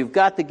birth. You've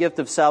got the gift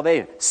of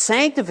salvation.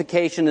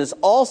 Sanctification is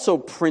also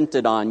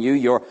printed on you.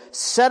 You're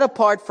set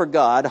apart for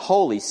God,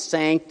 holy,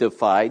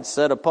 sanctified,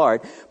 set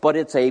apart. But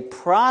it's a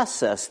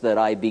process that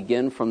I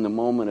begin from the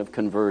moment of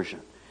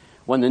conversion.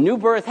 When the new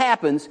birth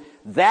happens,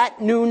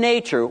 that new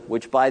nature,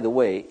 which, by the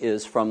way,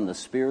 is from the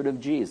Spirit of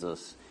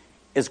Jesus,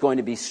 is going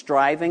to be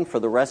striving for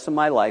the rest of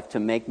my life to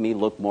make me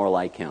look more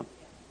like Him.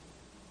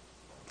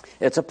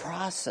 It's a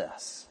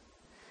process.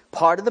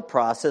 Part of the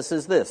process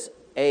is this.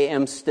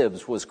 A.M.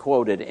 Stibbs was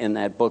quoted in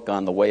that book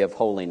on the Way of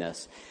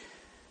Holiness.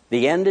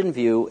 The end in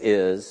view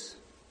is,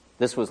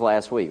 this was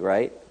last week,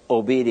 right?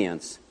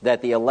 Obedience.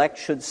 That the elect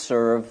should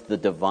serve the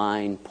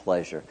divine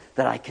pleasure.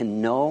 That I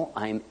can know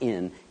I'm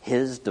in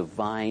His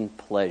divine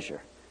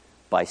pleasure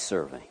by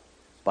serving,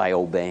 by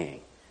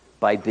obeying,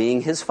 by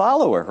being His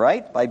follower,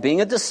 right? By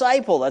being a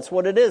disciple. That's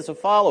what it is, a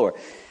follower.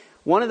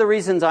 One of the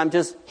reasons I'm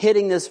just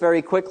hitting this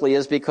very quickly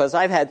is because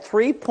I've had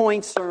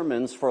 3-point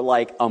sermons for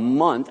like a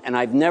month, and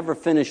I've never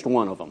finished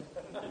one of them.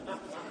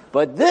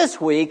 But this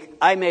week,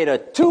 I made a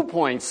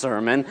 2-point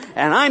sermon,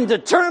 and I'm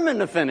determined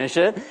to finish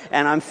it,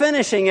 and I'm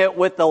finishing it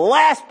with the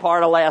last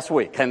part of last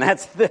week, and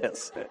that's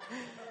this.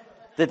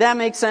 Did that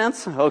make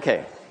sense?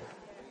 Okay.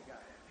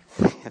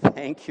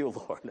 Thank you,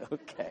 Lord.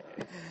 Okay.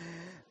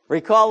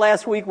 Recall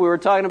last week we were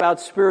talking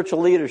about spiritual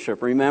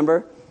leadership,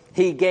 remember?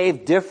 He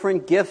gave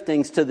different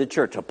giftings to the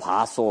church.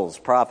 Apostles,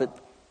 prophets.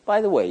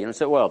 By the way, you know,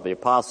 say, well, the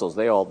apostles,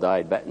 they all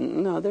died back.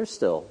 No, they're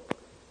still.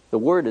 The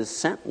word is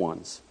sent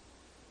ones.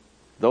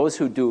 Those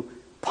who do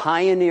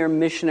pioneer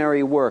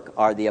missionary work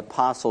are the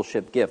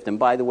apostleship gift. And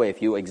by the way,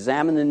 if you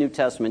examine the New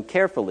Testament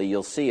carefully,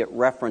 you'll see it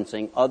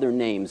referencing other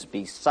names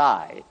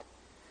beside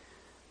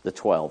the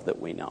 12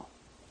 that we know.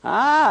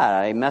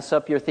 I mess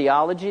up your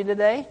theology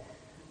today?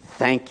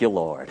 Thank you,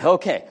 Lord.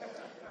 Okay,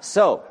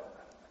 so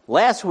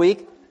last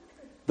week,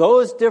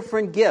 those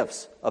different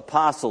gifts,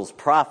 apostles,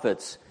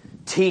 prophets,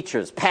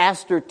 teachers,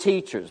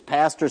 pastor/teachers,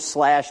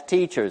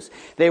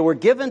 they were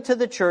given to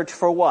the church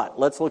for what?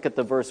 Let's look at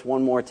the verse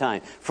one more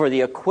time. For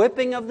the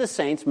equipping of the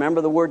saints.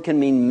 Remember, the word can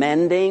mean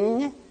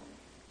mending,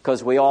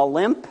 because we all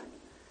limp.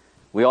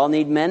 We all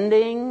need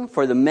mending.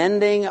 For the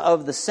mending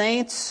of the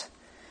saints.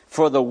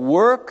 For the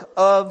work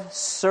of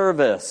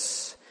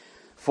service.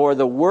 For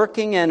the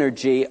working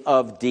energy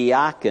of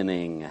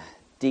diaconing.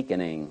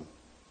 Deaconing.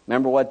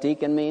 Remember what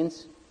deacon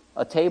means?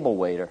 A table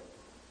waiter.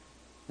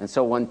 And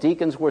so when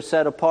deacons were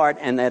set apart,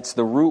 and that's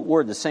the root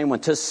word, the same one,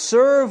 to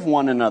serve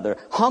one another,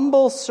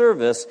 humble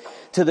service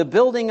to the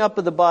building up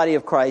of the body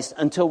of Christ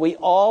until we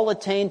all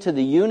attain to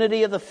the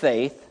unity of the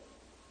faith,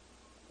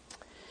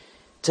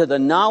 to the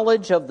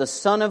knowledge of the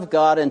Son of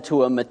God, and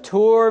to a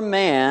mature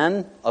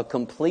man, a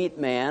complete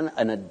man,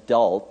 an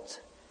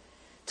adult,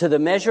 to the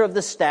measure of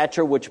the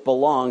stature which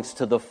belongs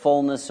to the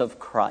fullness of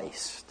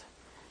Christ.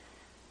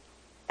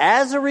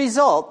 As a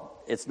result,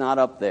 it's not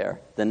up there.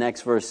 The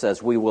next verse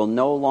says, we will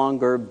no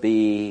longer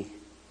be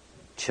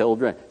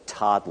children,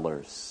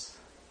 toddlers.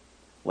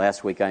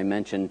 Last week I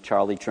mentioned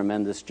Charlie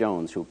Tremendous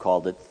Jones, who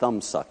called it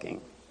thumb-sucking.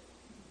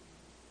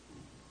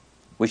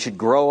 We should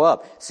grow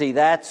up. See,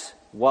 that's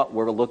what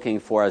we're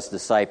looking for as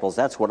disciples.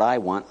 That's what I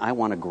want. I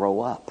want to grow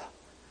up.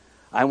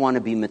 I want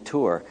to be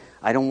mature.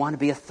 I don't want to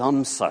be a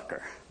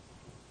thumb-sucker.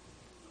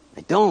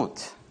 I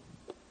don't.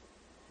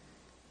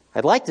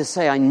 I'd like to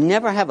say I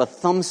never have a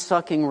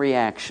thumb-sucking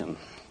reaction.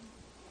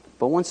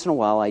 But once in a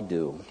while I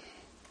do.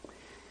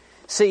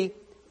 See,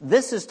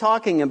 this is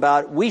talking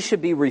about we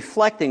should be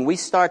reflecting. We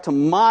start to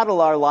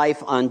model our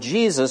life on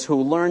Jesus,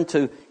 who learned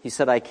to, he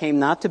said, I came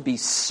not to be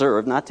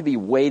served, not to be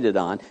waited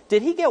on.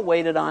 Did he get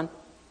waited on?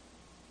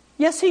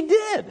 Yes, he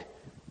did.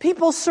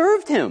 People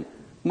served him.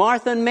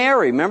 Martha and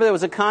Mary, remember there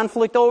was a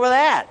conflict over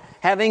that,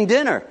 having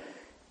dinner.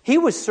 He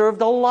was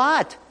served a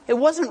lot. It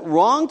wasn't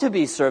wrong to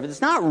be served. It's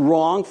not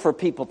wrong for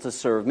people to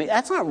serve me.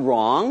 That's not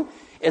wrong.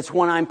 It's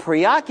when I'm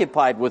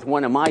preoccupied with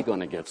when am I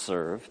going to get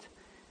served,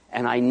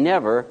 and I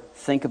never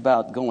think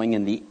about going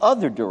in the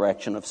other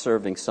direction of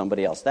serving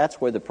somebody else.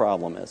 That's where the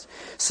problem is.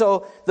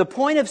 So the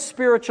point of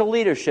spiritual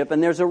leadership,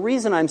 and there's a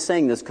reason I'm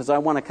saying this because I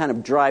want to kind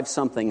of drive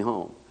something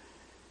home.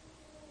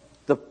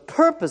 The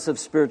purpose of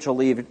spiritual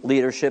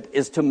leadership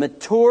is to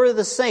mature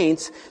the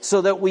saints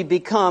so that we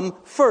become,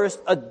 first,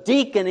 a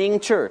deaconing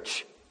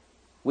church.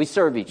 We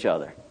serve each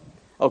other.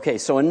 Okay,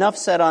 so enough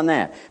said on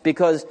that,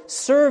 because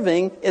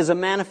serving is a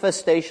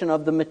manifestation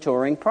of the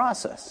maturing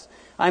process.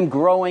 I'm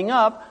growing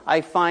up, I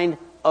find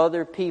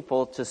other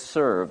people to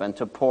serve and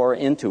to pour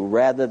into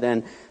rather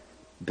than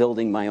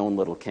building my own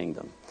little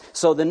kingdom.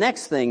 So the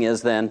next thing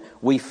is then,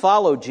 we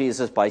follow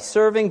Jesus by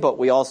serving, but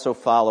we also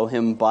follow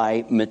him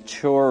by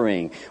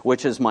maturing,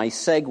 which is my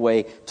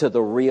segue to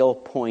the real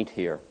point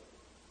here.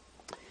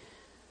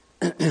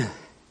 I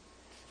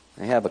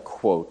have a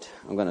quote.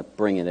 I'm going to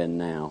bring it in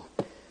now.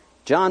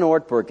 John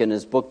Ortberg, in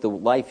his book, The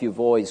Life You've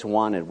Always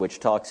Wanted, which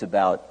talks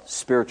about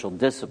spiritual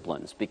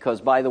disciplines,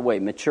 because, by the way,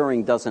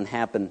 maturing doesn't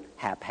happen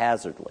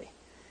haphazardly.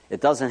 It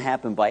doesn't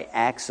happen by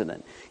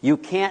accident. You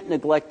can't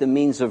neglect the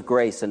means of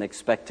grace and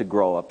expect to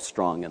grow up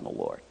strong in the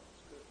Lord.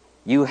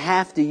 You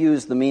have to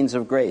use the means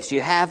of grace.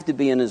 You have to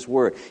be in his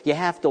word. You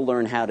have to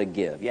learn how to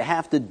give. You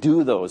have to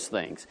do those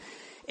things.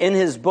 In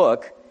his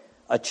book,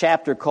 a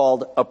chapter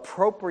called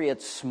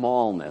Appropriate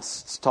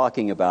Smallness, it's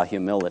talking about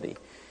humility.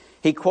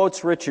 He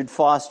quotes Richard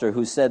Foster,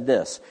 who said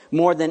this,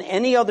 more than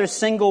any other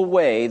single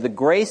way, the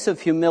grace of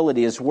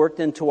humility is worked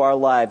into our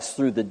lives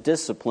through the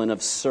discipline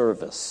of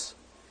service.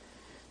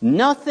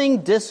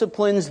 Nothing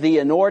disciplines the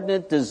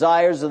inordinate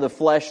desires of the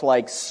flesh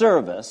like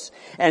service,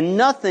 and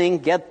nothing,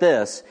 get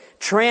this,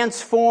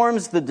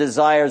 transforms the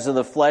desires of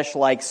the flesh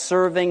like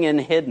serving in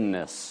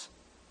hiddenness.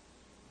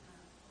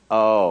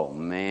 Oh,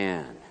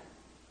 man.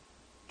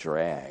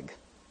 Drag.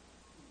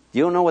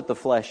 You don't know what the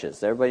flesh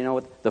is. Everybody know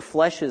what the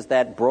flesh is?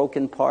 That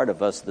broken part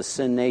of us, the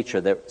sin nature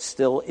that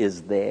still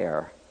is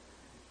there.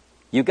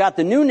 You got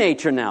the new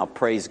nature now,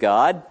 praise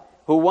God,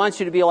 who wants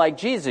you to be like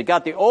Jesus. You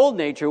got the old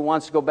nature who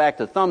wants to go back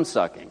to thumb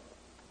sucking.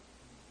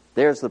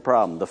 There's the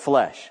problem, the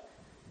flesh.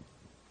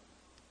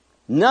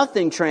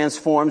 Nothing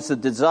transforms the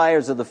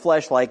desires of the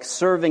flesh like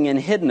serving in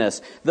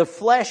hiddenness. The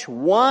flesh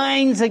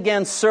whines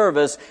against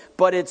service,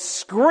 but it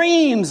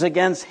screams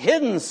against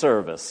hidden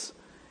service.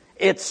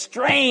 It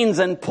strains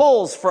and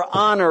pulls for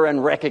honor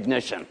and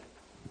recognition.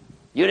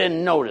 You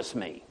didn't notice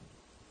me.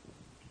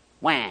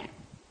 Wah.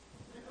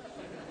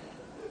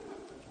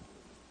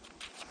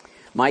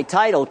 My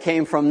title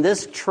came from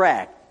this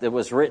tract that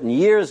was written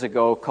years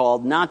ago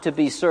called Not to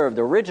Be Served.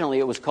 Originally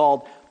it was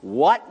called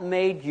What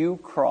Made You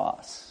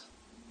Cross?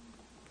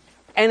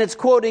 And it's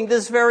quoting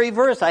this very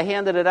verse. I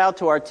handed it out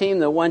to our team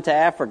that went to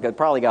Africa. It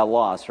probably got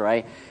lost,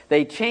 right?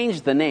 They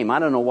changed the name. I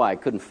don't know why. I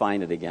couldn't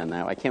find it again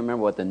now. I can't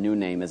remember what the new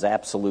name is.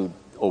 Absolute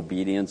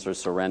obedience or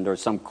surrender,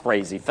 some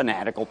crazy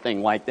fanatical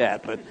thing like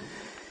that. But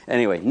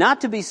anyway, not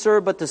to be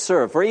served, but to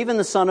serve. For even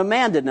the Son of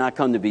Man did not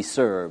come to be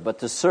served, but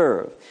to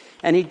serve.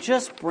 And he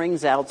just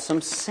brings out some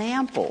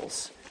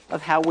samples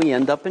of how we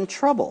end up in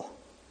trouble.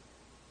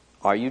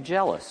 Are you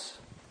jealous?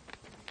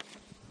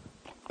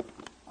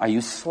 Are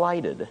you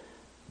slighted?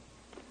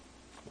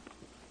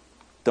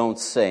 Don't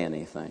say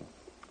anything.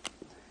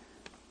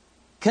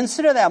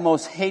 Consider that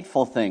most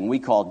hateful thing we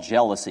call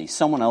jealousy.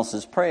 Someone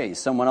else's praise.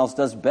 Someone else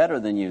does better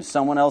than you.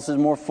 Someone else is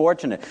more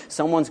fortunate.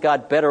 Someone's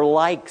got better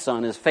likes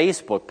on his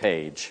Facebook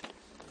page.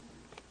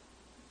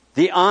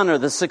 The honor,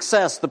 the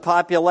success, the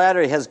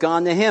popularity has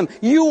gone to him.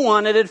 You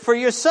wanted it for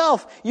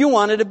yourself. You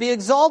wanted to be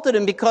exalted.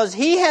 And because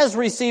he has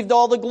received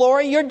all the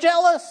glory, you're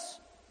jealous.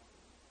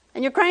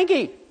 And you're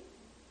cranky.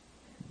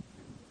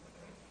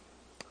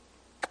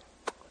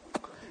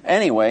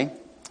 Anyway,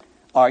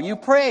 are you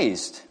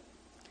praised?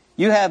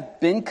 You have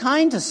been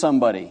kind to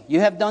somebody. You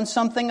have done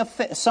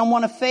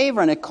someone a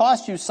favor, and it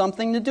cost you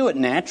something to do it.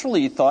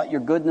 Naturally, you thought your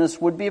goodness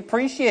would be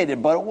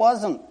appreciated, but it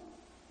wasn't.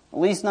 At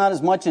least not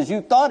as much as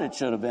you thought it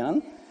should have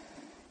been.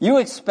 You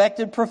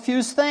expected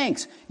profuse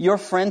thanks. Your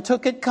friend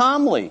took it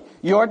calmly.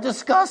 You're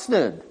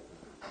disgusted.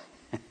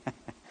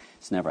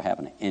 It's never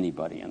happened to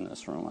anybody in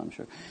this room, I'm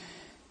sure.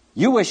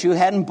 You wish you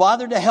hadn't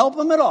bothered to help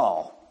him at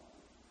all.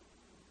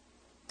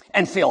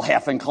 And feel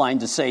half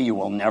inclined to say you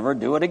will never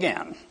do it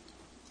again.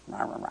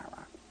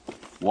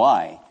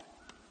 Why?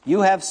 You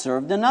have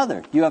served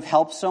another. You have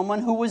helped someone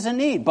who was in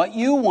need, but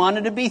you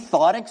wanted to be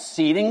thought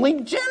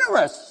exceedingly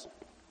generous.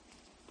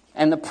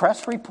 And the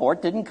press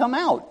report didn't come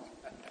out.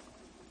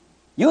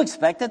 You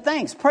expected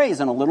thanks, praise,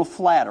 and a little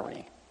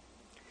flattery.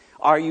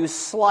 Are you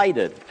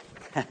slighted?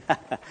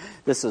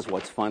 This is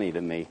what's funny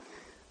to me.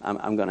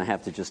 I'm going to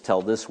have to just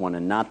tell this one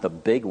and not the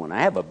big one.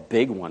 I have a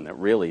big one that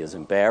really is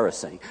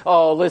embarrassing.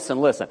 Oh,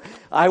 listen.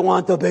 I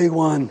want the big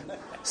one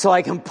so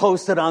I can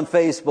post it on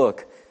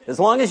Facebook. As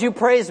long as you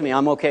praise me,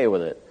 I'm okay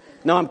with it.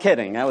 No, I'm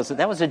kidding. That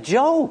was a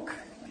joke.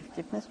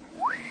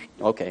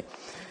 Okay.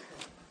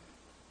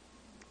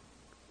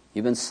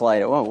 You've been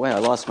slighted. Oh, wait, I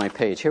lost my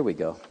page. Here we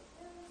go.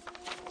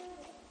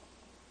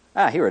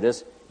 Here it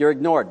is. You're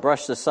ignored,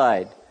 brushed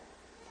aside.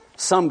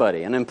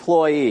 Somebody, an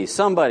employee,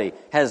 somebody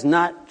has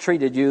not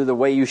treated you the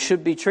way you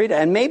should be treated.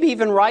 And maybe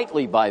even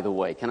rightly, by the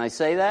way. Can I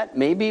say that?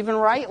 Maybe even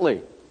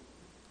rightly.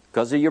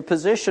 Because of your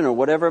position or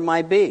whatever it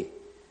might be.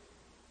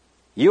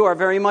 You are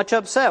very much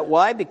upset.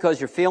 Why?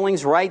 Because your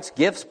feelings, rights,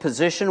 gifts,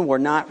 position were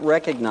not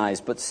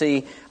recognized. But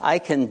see, I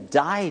can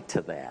die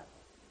to that.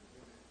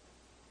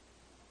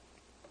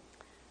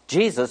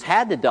 Jesus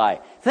had to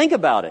die. Think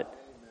about it.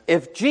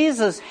 If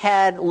Jesus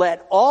had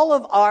let all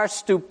of our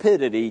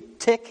stupidity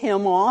tick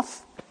him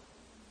off,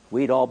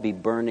 we'd all be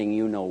burning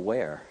you know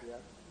where.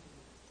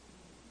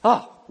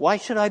 Oh, why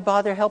should I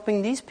bother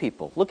helping these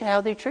people? Look at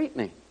how they treat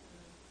me.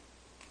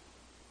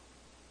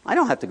 I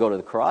don't have to go to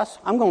the cross.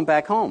 I'm going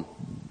back home.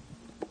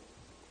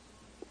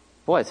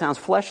 Boy, it sounds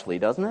fleshly,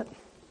 doesn't it?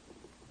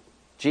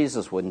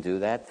 Jesus wouldn't do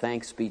that.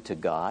 Thanks be to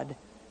God.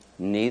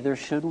 Neither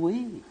should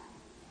we.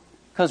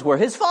 Because we're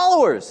his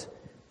followers.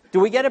 Do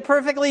we get it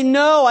perfectly?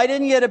 No, I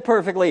didn't get it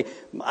perfectly.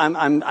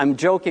 I'm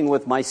joking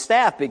with my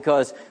staff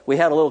because we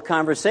had a little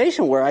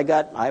conversation where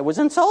I was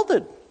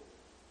insulted.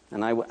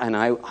 And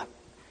I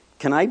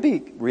can I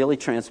be really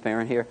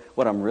transparent here?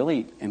 What I'm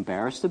really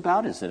embarrassed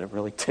about is that it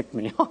really ticked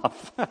me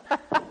off.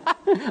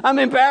 I'm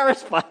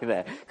embarrassed by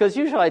that. Because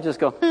usually I just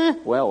go,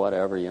 well,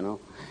 whatever, you know.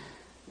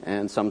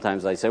 And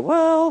sometimes I say,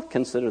 well,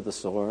 consider the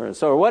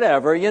source or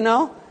whatever, you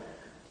know.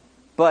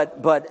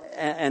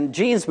 And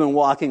Gene's been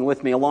walking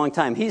with me a long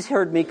time. He's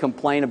heard me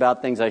complain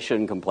about things I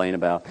shouldn't complain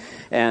about.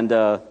 And,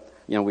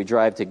 we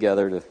drive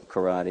together to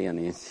karate, and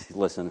he's,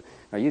 listen,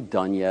 are you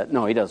done yet?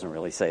 No, he doesn't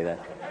really say that.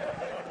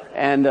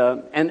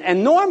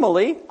 And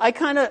normally,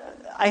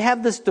 I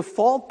have this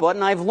default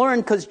button I've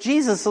learned because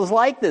Jesus is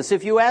like this.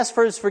 If you ask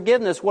for his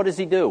forgiveness, what does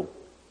he do?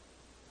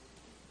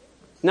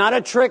 Not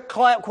a trick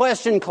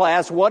question,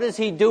 class. What does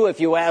he do if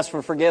you ask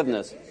for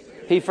forgiveness?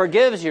 He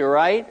forgives you,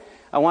 right?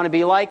 I want to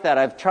be like that.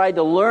 I've tried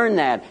to learn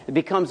that. It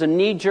becomes a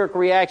knee-jerk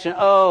reaction.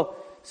 Oh,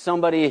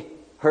 somebody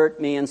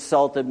hurt me,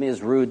 insulted me,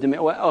 is rude to me.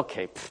 Well,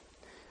 okay,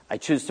 I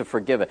choose to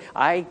forgive it.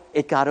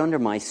 It got under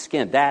my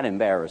skin. That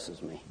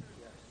embarrasses me.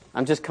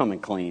 I'm just coming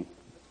clean.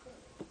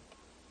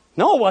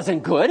 No, it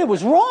wasn't good. It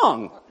was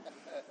wrong.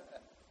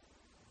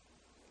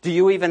 Do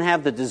you even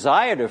have the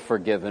desire to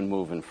forgive and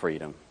move in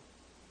freedom?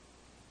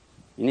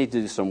 You need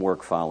to do some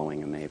work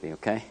following him maybe,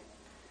 okay?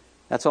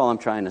 That's all I'm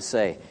trying to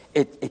say.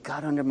 It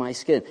got under my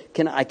skin.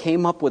 I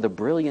came up with a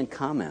brilliant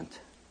comment.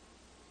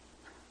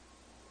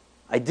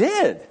 I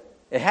did.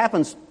 It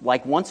happens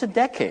like once a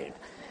decade.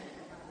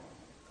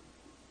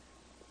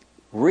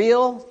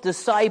 Real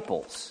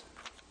disciples,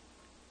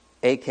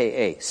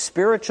 a.k.a.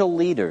 spiritual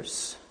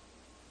leaders,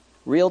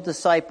 real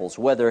disciples,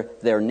 whether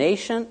they're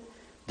nascent,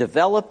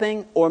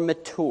 developing, or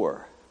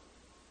mature,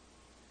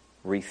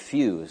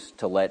 refuse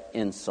to let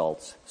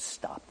insults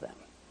stop them.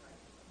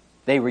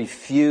 They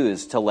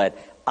refuse to let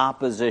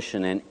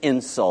opposition and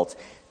insults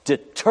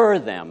deter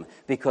them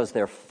because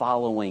they're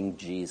following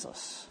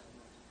Jesus.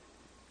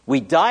 We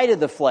die to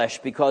the flesh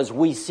because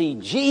we see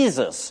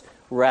Jesus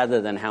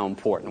rather than how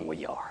important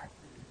we are.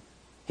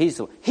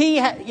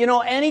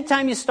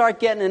 Anytime you start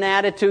getting an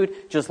attitude,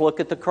 just look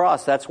at the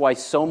cross. That's why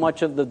so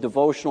much of the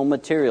devotional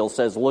material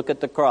says, look at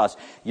the cross.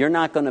 You're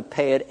not going to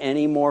pay it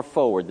any more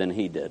forward than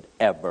he did,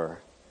 ever.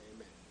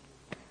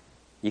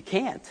 You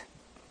can't.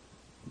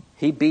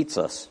 He beats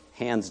us,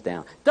 hands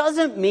down.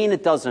 Doesn't mean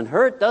it doesn't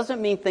hurt.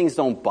 Doesn't mean things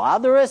don't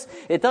bother us.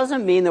 It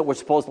doesn't mean that we're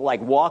supposed to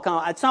walk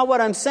on. That's not what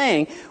I'm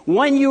saying.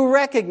 When you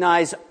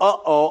recognize,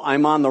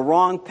 I'm on the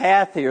wrong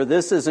path here.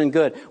 This isn't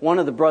good. One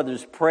of the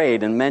brothers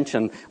prayed and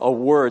mentioned a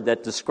word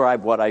that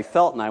described what I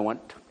felt, and I went,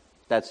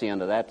 that's the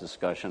end of that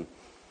discussion.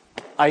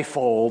 I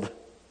fold.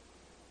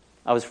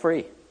 I was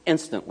free.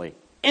 Instantly.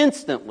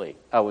 Instantly,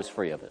 I was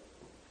free of it.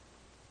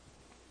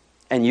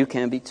 And you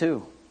can be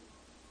too.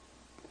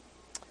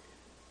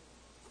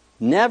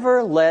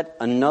 Never let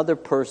another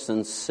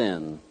person's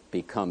sin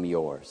become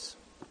yours.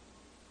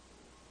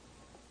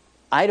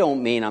 I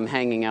don't mean I'm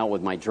hanging out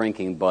with my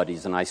drinking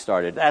buddies and I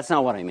started. That's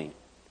not what I mean.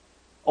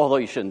 Although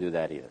you shouldn't do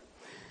that either.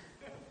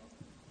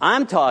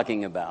 I'm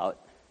talking about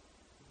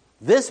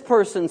this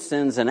person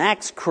sins and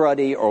acts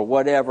cruddy or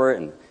whatever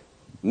and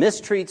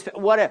mistreats,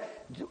 whatever,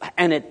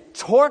 and it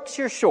torques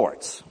your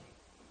shorts.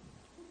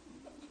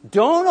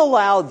 Don't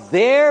allow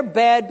their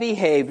bad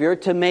behavior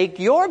to make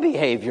your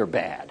behavior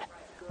bad.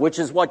 Which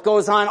is what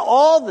goes on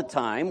all the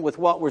time with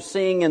what we're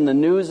seeing in the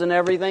news and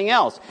everything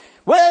else.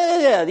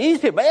 Well, these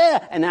people,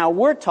 and now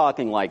we're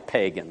talking like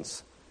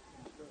pagans.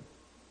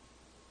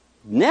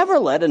 Never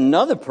let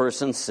another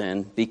person's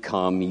sin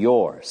become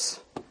yours.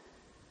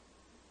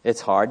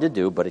 It's hard to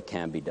do, but it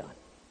can be done.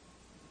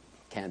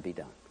 It can be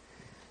done.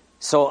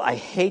 So I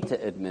hate to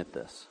admit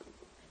this.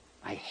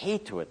 I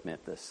hate to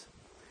admit this.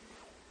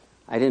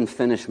 I didn't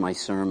finish my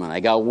sermon. I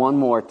got one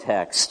more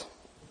text,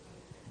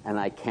 and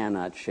I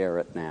cannot share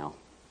it now,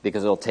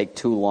 because it'll take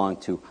too long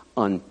to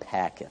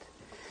unpack it.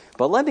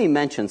 But let me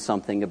mention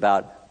something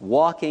about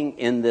walking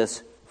in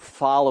this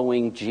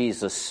following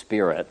Jesus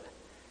spirit,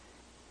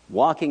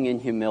 walking in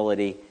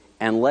humility,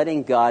 and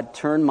letting God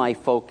turn my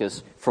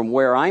focus from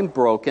where I'm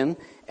broken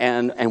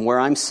and where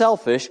I'm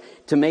selfish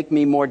to make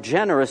me more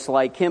generous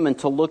like him and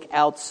to look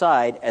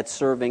outside at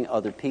serving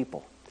other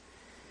people.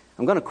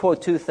 I'm going to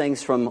quote two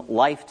things from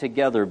Life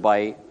Together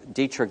by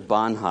Dietrich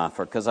Bonhoeffer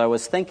because I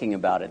was thinking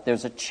about it.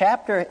 There's a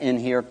chapter in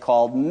here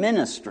called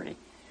Ministry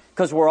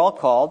because we're all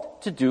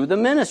called to do the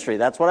ministry.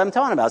 That's what I'm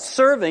talking about.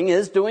 Serving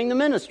is doing the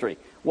ministry,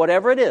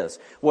 whatever it is.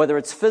 Whether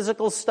it's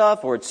physical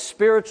stuff or it's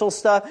spiritual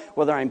stuff,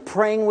 whether I'm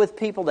praying with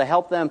people to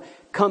help them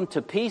come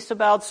to peace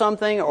about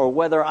something or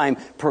whether I'm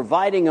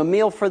providing a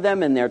meal for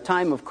them in their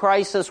time of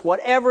crisis,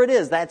 whatever it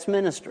is, that's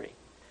ministry.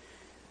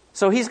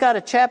 So he's got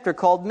a chapter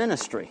called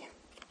Ministry.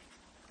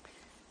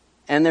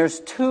 And there's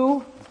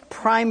two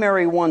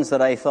primary ones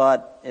that I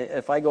thought,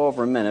 if I go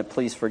over a minute,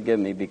 please forgive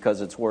me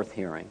because it's worth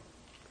hearing.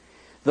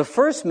 The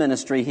first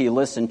ministry he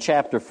lists in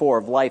chapter 4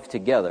 of Life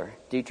Together,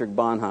 Dietrich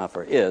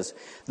Bonhoeffer, is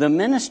the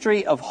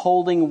ministry of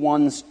holding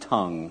one's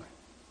tongue.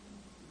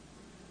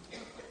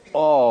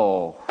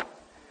 Oh,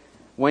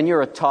 when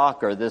you're a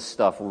talker, this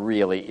stuff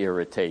really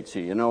irritates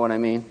you. You know what I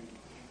mean?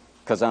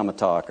 Because I'm a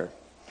talker.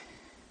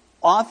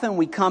 Often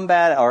we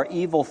combat our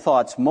evil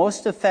thoughts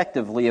most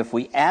effectively if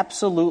we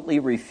absolutely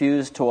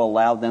refuse to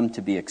allow them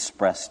to be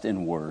expressed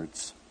in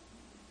words.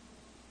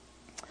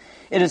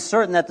 It is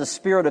certain that the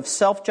spirit of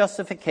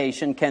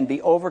self-justification can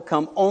be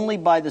overcome only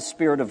by the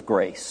spirit of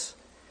grace.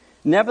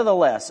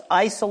 Nevertheless,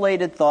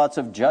 isolated thoughts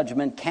of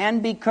judgment can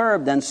be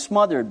curbed and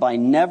smothered by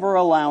never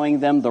allowing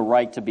them the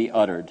right to be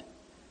uttered.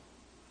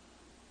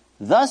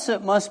 Thus,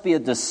 it must be a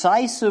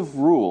decisive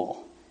rule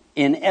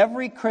in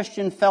every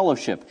Christian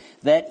fellowship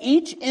that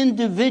each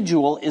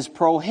individual is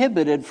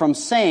prohibited from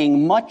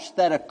saying much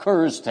that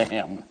occurs to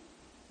him.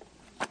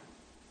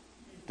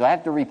 Do I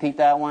have to repeat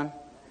that one?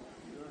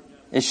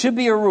 It should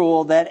be a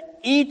rule that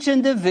each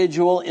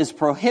individual is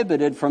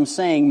prohibited from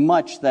saying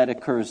much that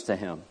occurs to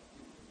him.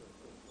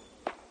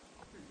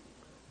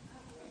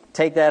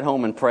 Take that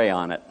home and pray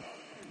on it.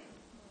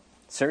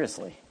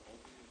 Seriously.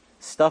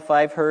 Stuff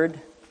I've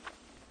heard.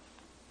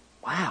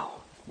 Wow.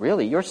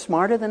 Really? You're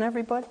smarter than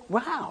everybody?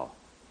 Wow.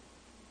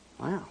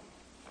 Wow.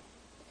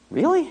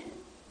 Really?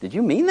 Did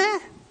you mean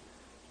that?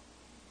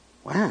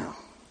 Wow.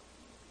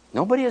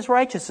 Nobody as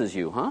righteous as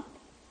you, huh?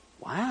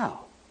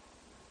 Wow.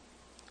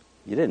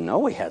 You didn't know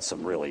we had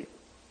some really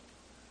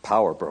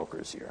power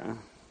brokers here, huh?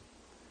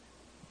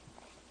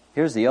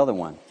 Here's the other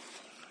one.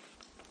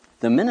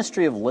 The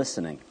ministry of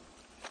listening.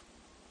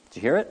 Did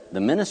you hear it?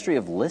 The ministry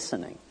of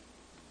listening.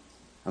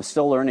 I'm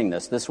still learning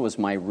this. This was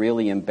my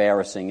really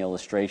embarrassing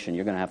illustration.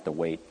 You're going to have to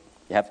wait.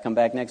 You have to come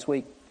back next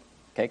week.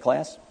 Okay,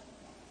 class?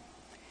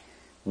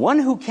 One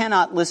who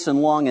cannot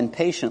listen long and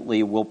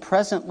patiently will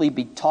presently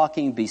be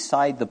talking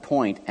beside the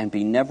point and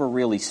be never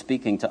really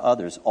speaking to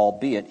others,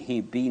 albeit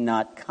he be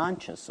not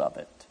conscious of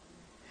it.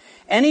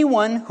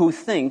 Anyone who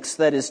thinks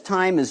that his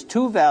time is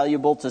too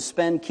valuable to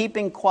spend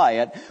keeping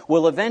quiet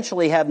will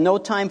eventually have no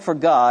time for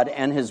God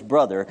and his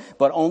brother,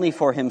 but only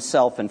for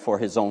himself and for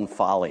his own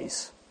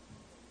follies.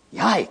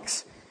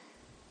 Yikes!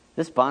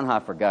 This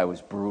Bonhoeffer guy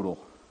was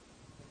brutal.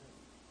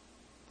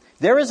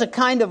 There is a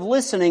kind of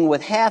listening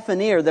with half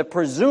an ear that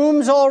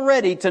presumes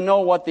already to know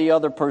what the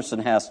other person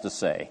has to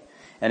say.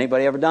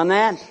 Anybody ever done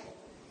that?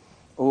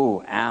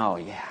 Ooh, ow,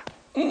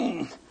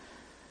 yeah.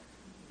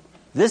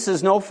 This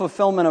is no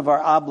fulfillment of our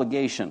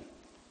obligation,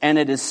 and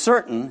it is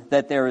certain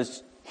that there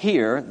is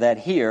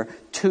here,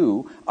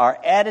 too, our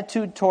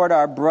attitude toward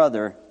our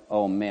brother.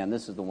 Oh man,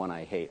 this is the one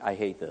I hate. I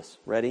hate this.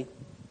 Ready?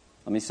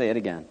 Let me say it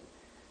again.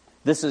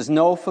 This is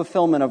no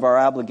fulfillment of our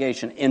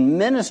obligation. In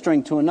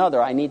ministering to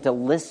another, I need to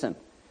listen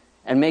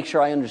and make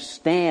sure I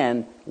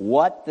understand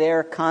what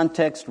their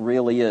context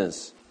really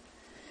is.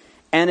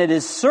 And it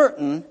is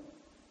certain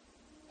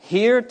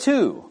here,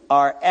 too,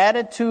 our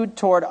attitude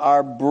toward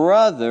our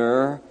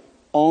brother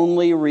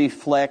only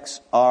reflects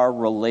our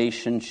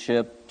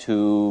relationship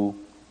to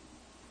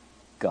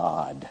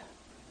God.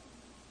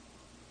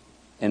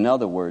 In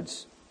other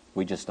words,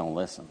 we just don't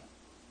listen.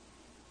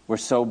 We're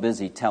so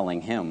busy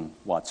telling him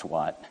what's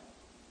what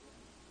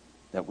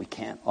that we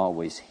can't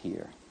always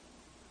hear.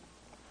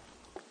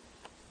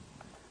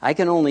 I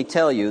can only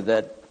tell you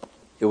that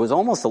it was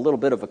almost a little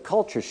bit of a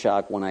culture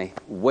shock when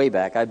way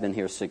back, I've been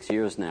here 6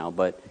 years now,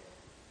 but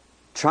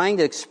trying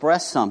to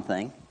express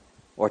something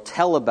or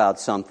tell about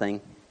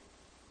something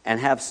and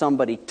have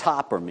somebody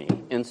topper me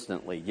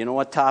instantly. You know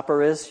what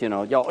topper is?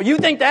 You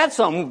think that's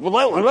something?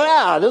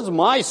 This is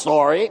my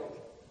story.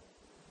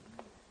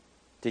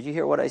 Did you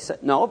hear what I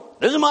said? No,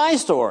 this is my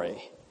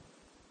story.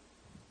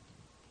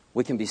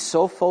 We can be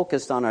so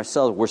focused on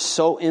ourselves. We're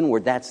so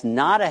inward. That's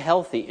not a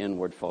healthy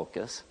inward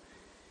focus.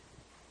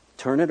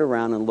 Turn it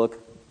around and look.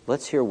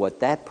 Let's hear what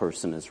that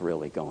person is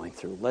really going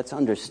through. Let's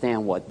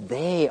understand what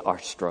they are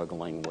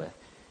struggling with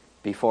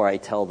before I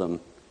tell them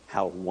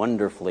how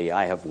wonderfully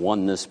I have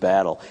won this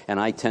battle. And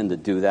I tend to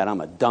do that.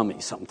 I'm a dummy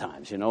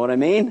sometimes. You know what I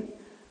mean?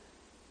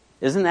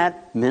 Isn't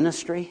that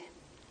ministry?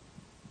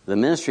 The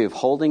ministry of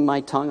holding my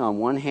tongue on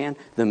one hand,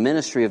 the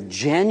ministry of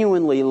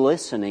genuinely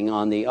listening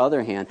on the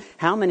other hand.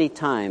 How many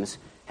times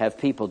have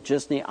people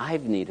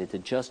I've needed to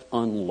just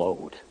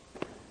unload.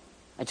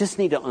 I just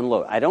need to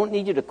unload. I don't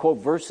need you to quote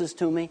verses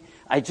to me.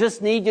 I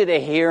just need you to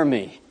hear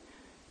me.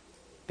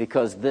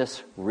 Because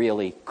this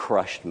really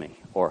crushed me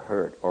or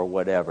hurt or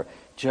whatever.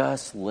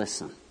 Just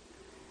listen.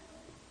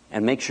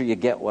 And make sure you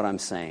get what I'm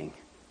saying.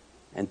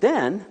 And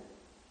then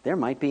there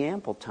might be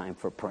ample time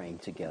for praying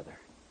together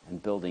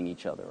and building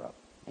each other up.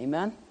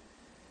 Amen?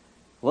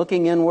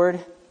 Looking inward.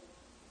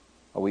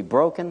 Are we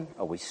broken?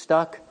 Are we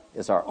stuck?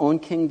 Is our own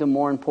kingdom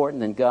more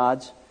important than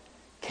God's?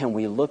 Can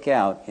we look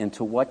out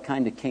into what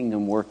kind of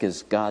kingdom work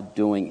is God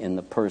doing in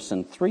the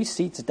person 3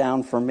 seats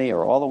down from me,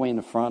 or all the way in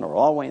the front, or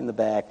all the way in the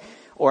back,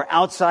 or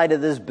outside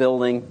of this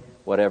building,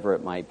 whatever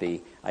it might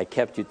be. I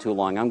kept you too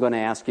long. I'm going to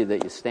ask you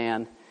that you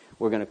stand.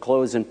 We're going to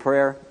close in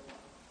prayer.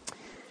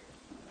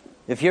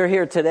 If you're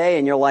here today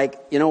and you're like,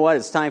 you know what,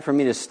 it's time for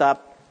me to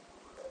stop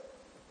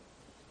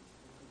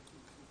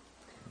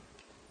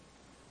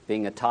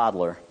being a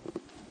toddler,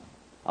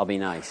 I'll be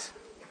nice.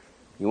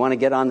 You want to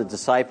get on the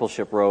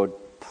discipleship road,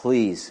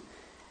 please.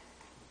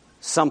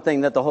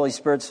 Something that the Holy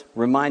Spirit's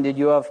reminded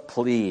you of,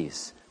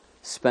 please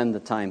spend the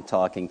time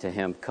talking to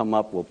him. Come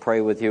up, we'll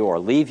pray with you, or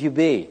leave you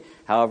be,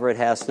 however it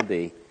has to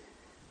be.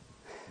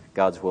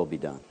 God's will be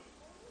done.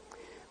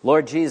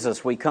 Lord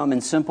Jesus, we come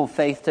in simple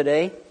faith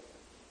today.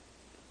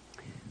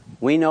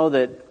 We know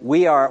that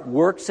we are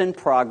works in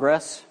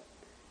progress.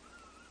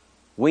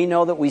 We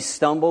know that we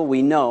stumble,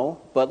 we know.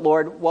 But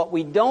Lord, what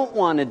we don't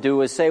want to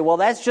do is say, well,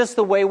 that's just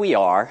the way we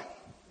are.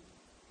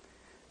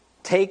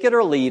 Take it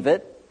or leave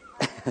it.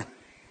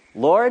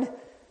 Lord,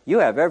 you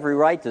have every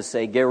right to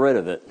say, get rid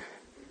of it.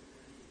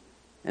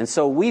 And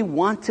so we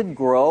want to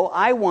grow.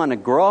 I want to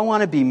grow. I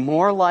want to be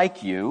more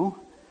like you.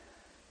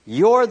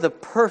 You're the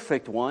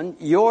perfect one.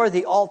 You're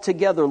the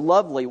altogether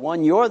lovely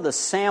one. You're the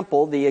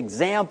sample, the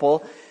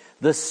example,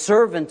 the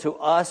servant to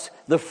us,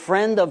 the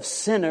friend of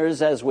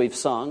sinners, as we've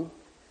sung.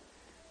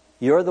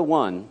 You're the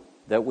one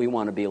that we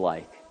want to be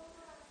like.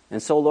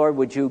 And so, Lord,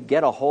 would you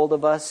get a hold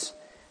of us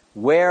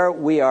where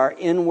we are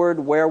inward,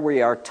 where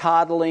we are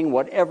toddling,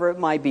 whatever it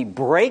might be.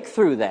 Break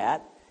through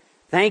that.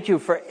 Thank you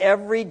for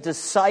every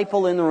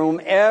disciple in the room,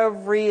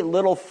 every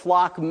little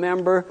flock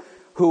member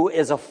who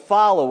is a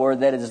follower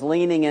that is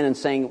leaning in and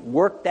saying,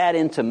 work that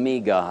into me,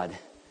 God.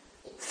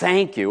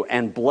 Thank you,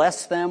 and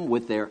bless them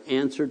with their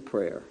answered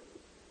prayer.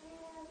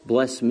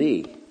 Bless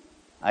me,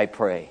 I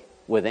pray,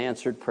 with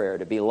answered prayer,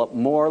 to be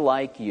more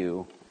like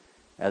you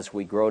as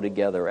we grow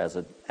together as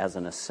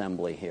an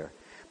assembly here.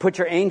 Put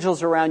your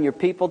angels around your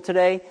people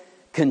today.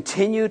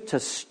 Continue to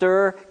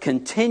stir,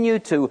 continue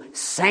to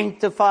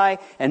sanctify,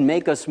 and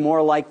make us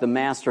more like the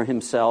Master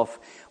himself.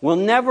 We'll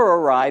never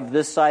arrive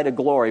this side of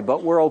glory,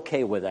 but we're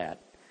okay with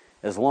that.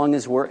 As long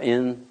as we're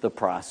in the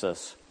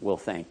process, we'll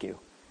thank you.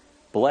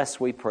 Bless,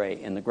 we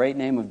pray. In the great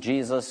name of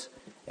Jesus,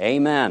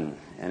 amen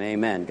and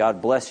amen.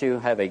 God bless you.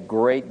 Have a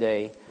great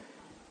day.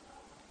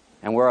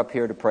 And we're up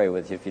here to pray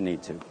with you if you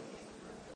need to.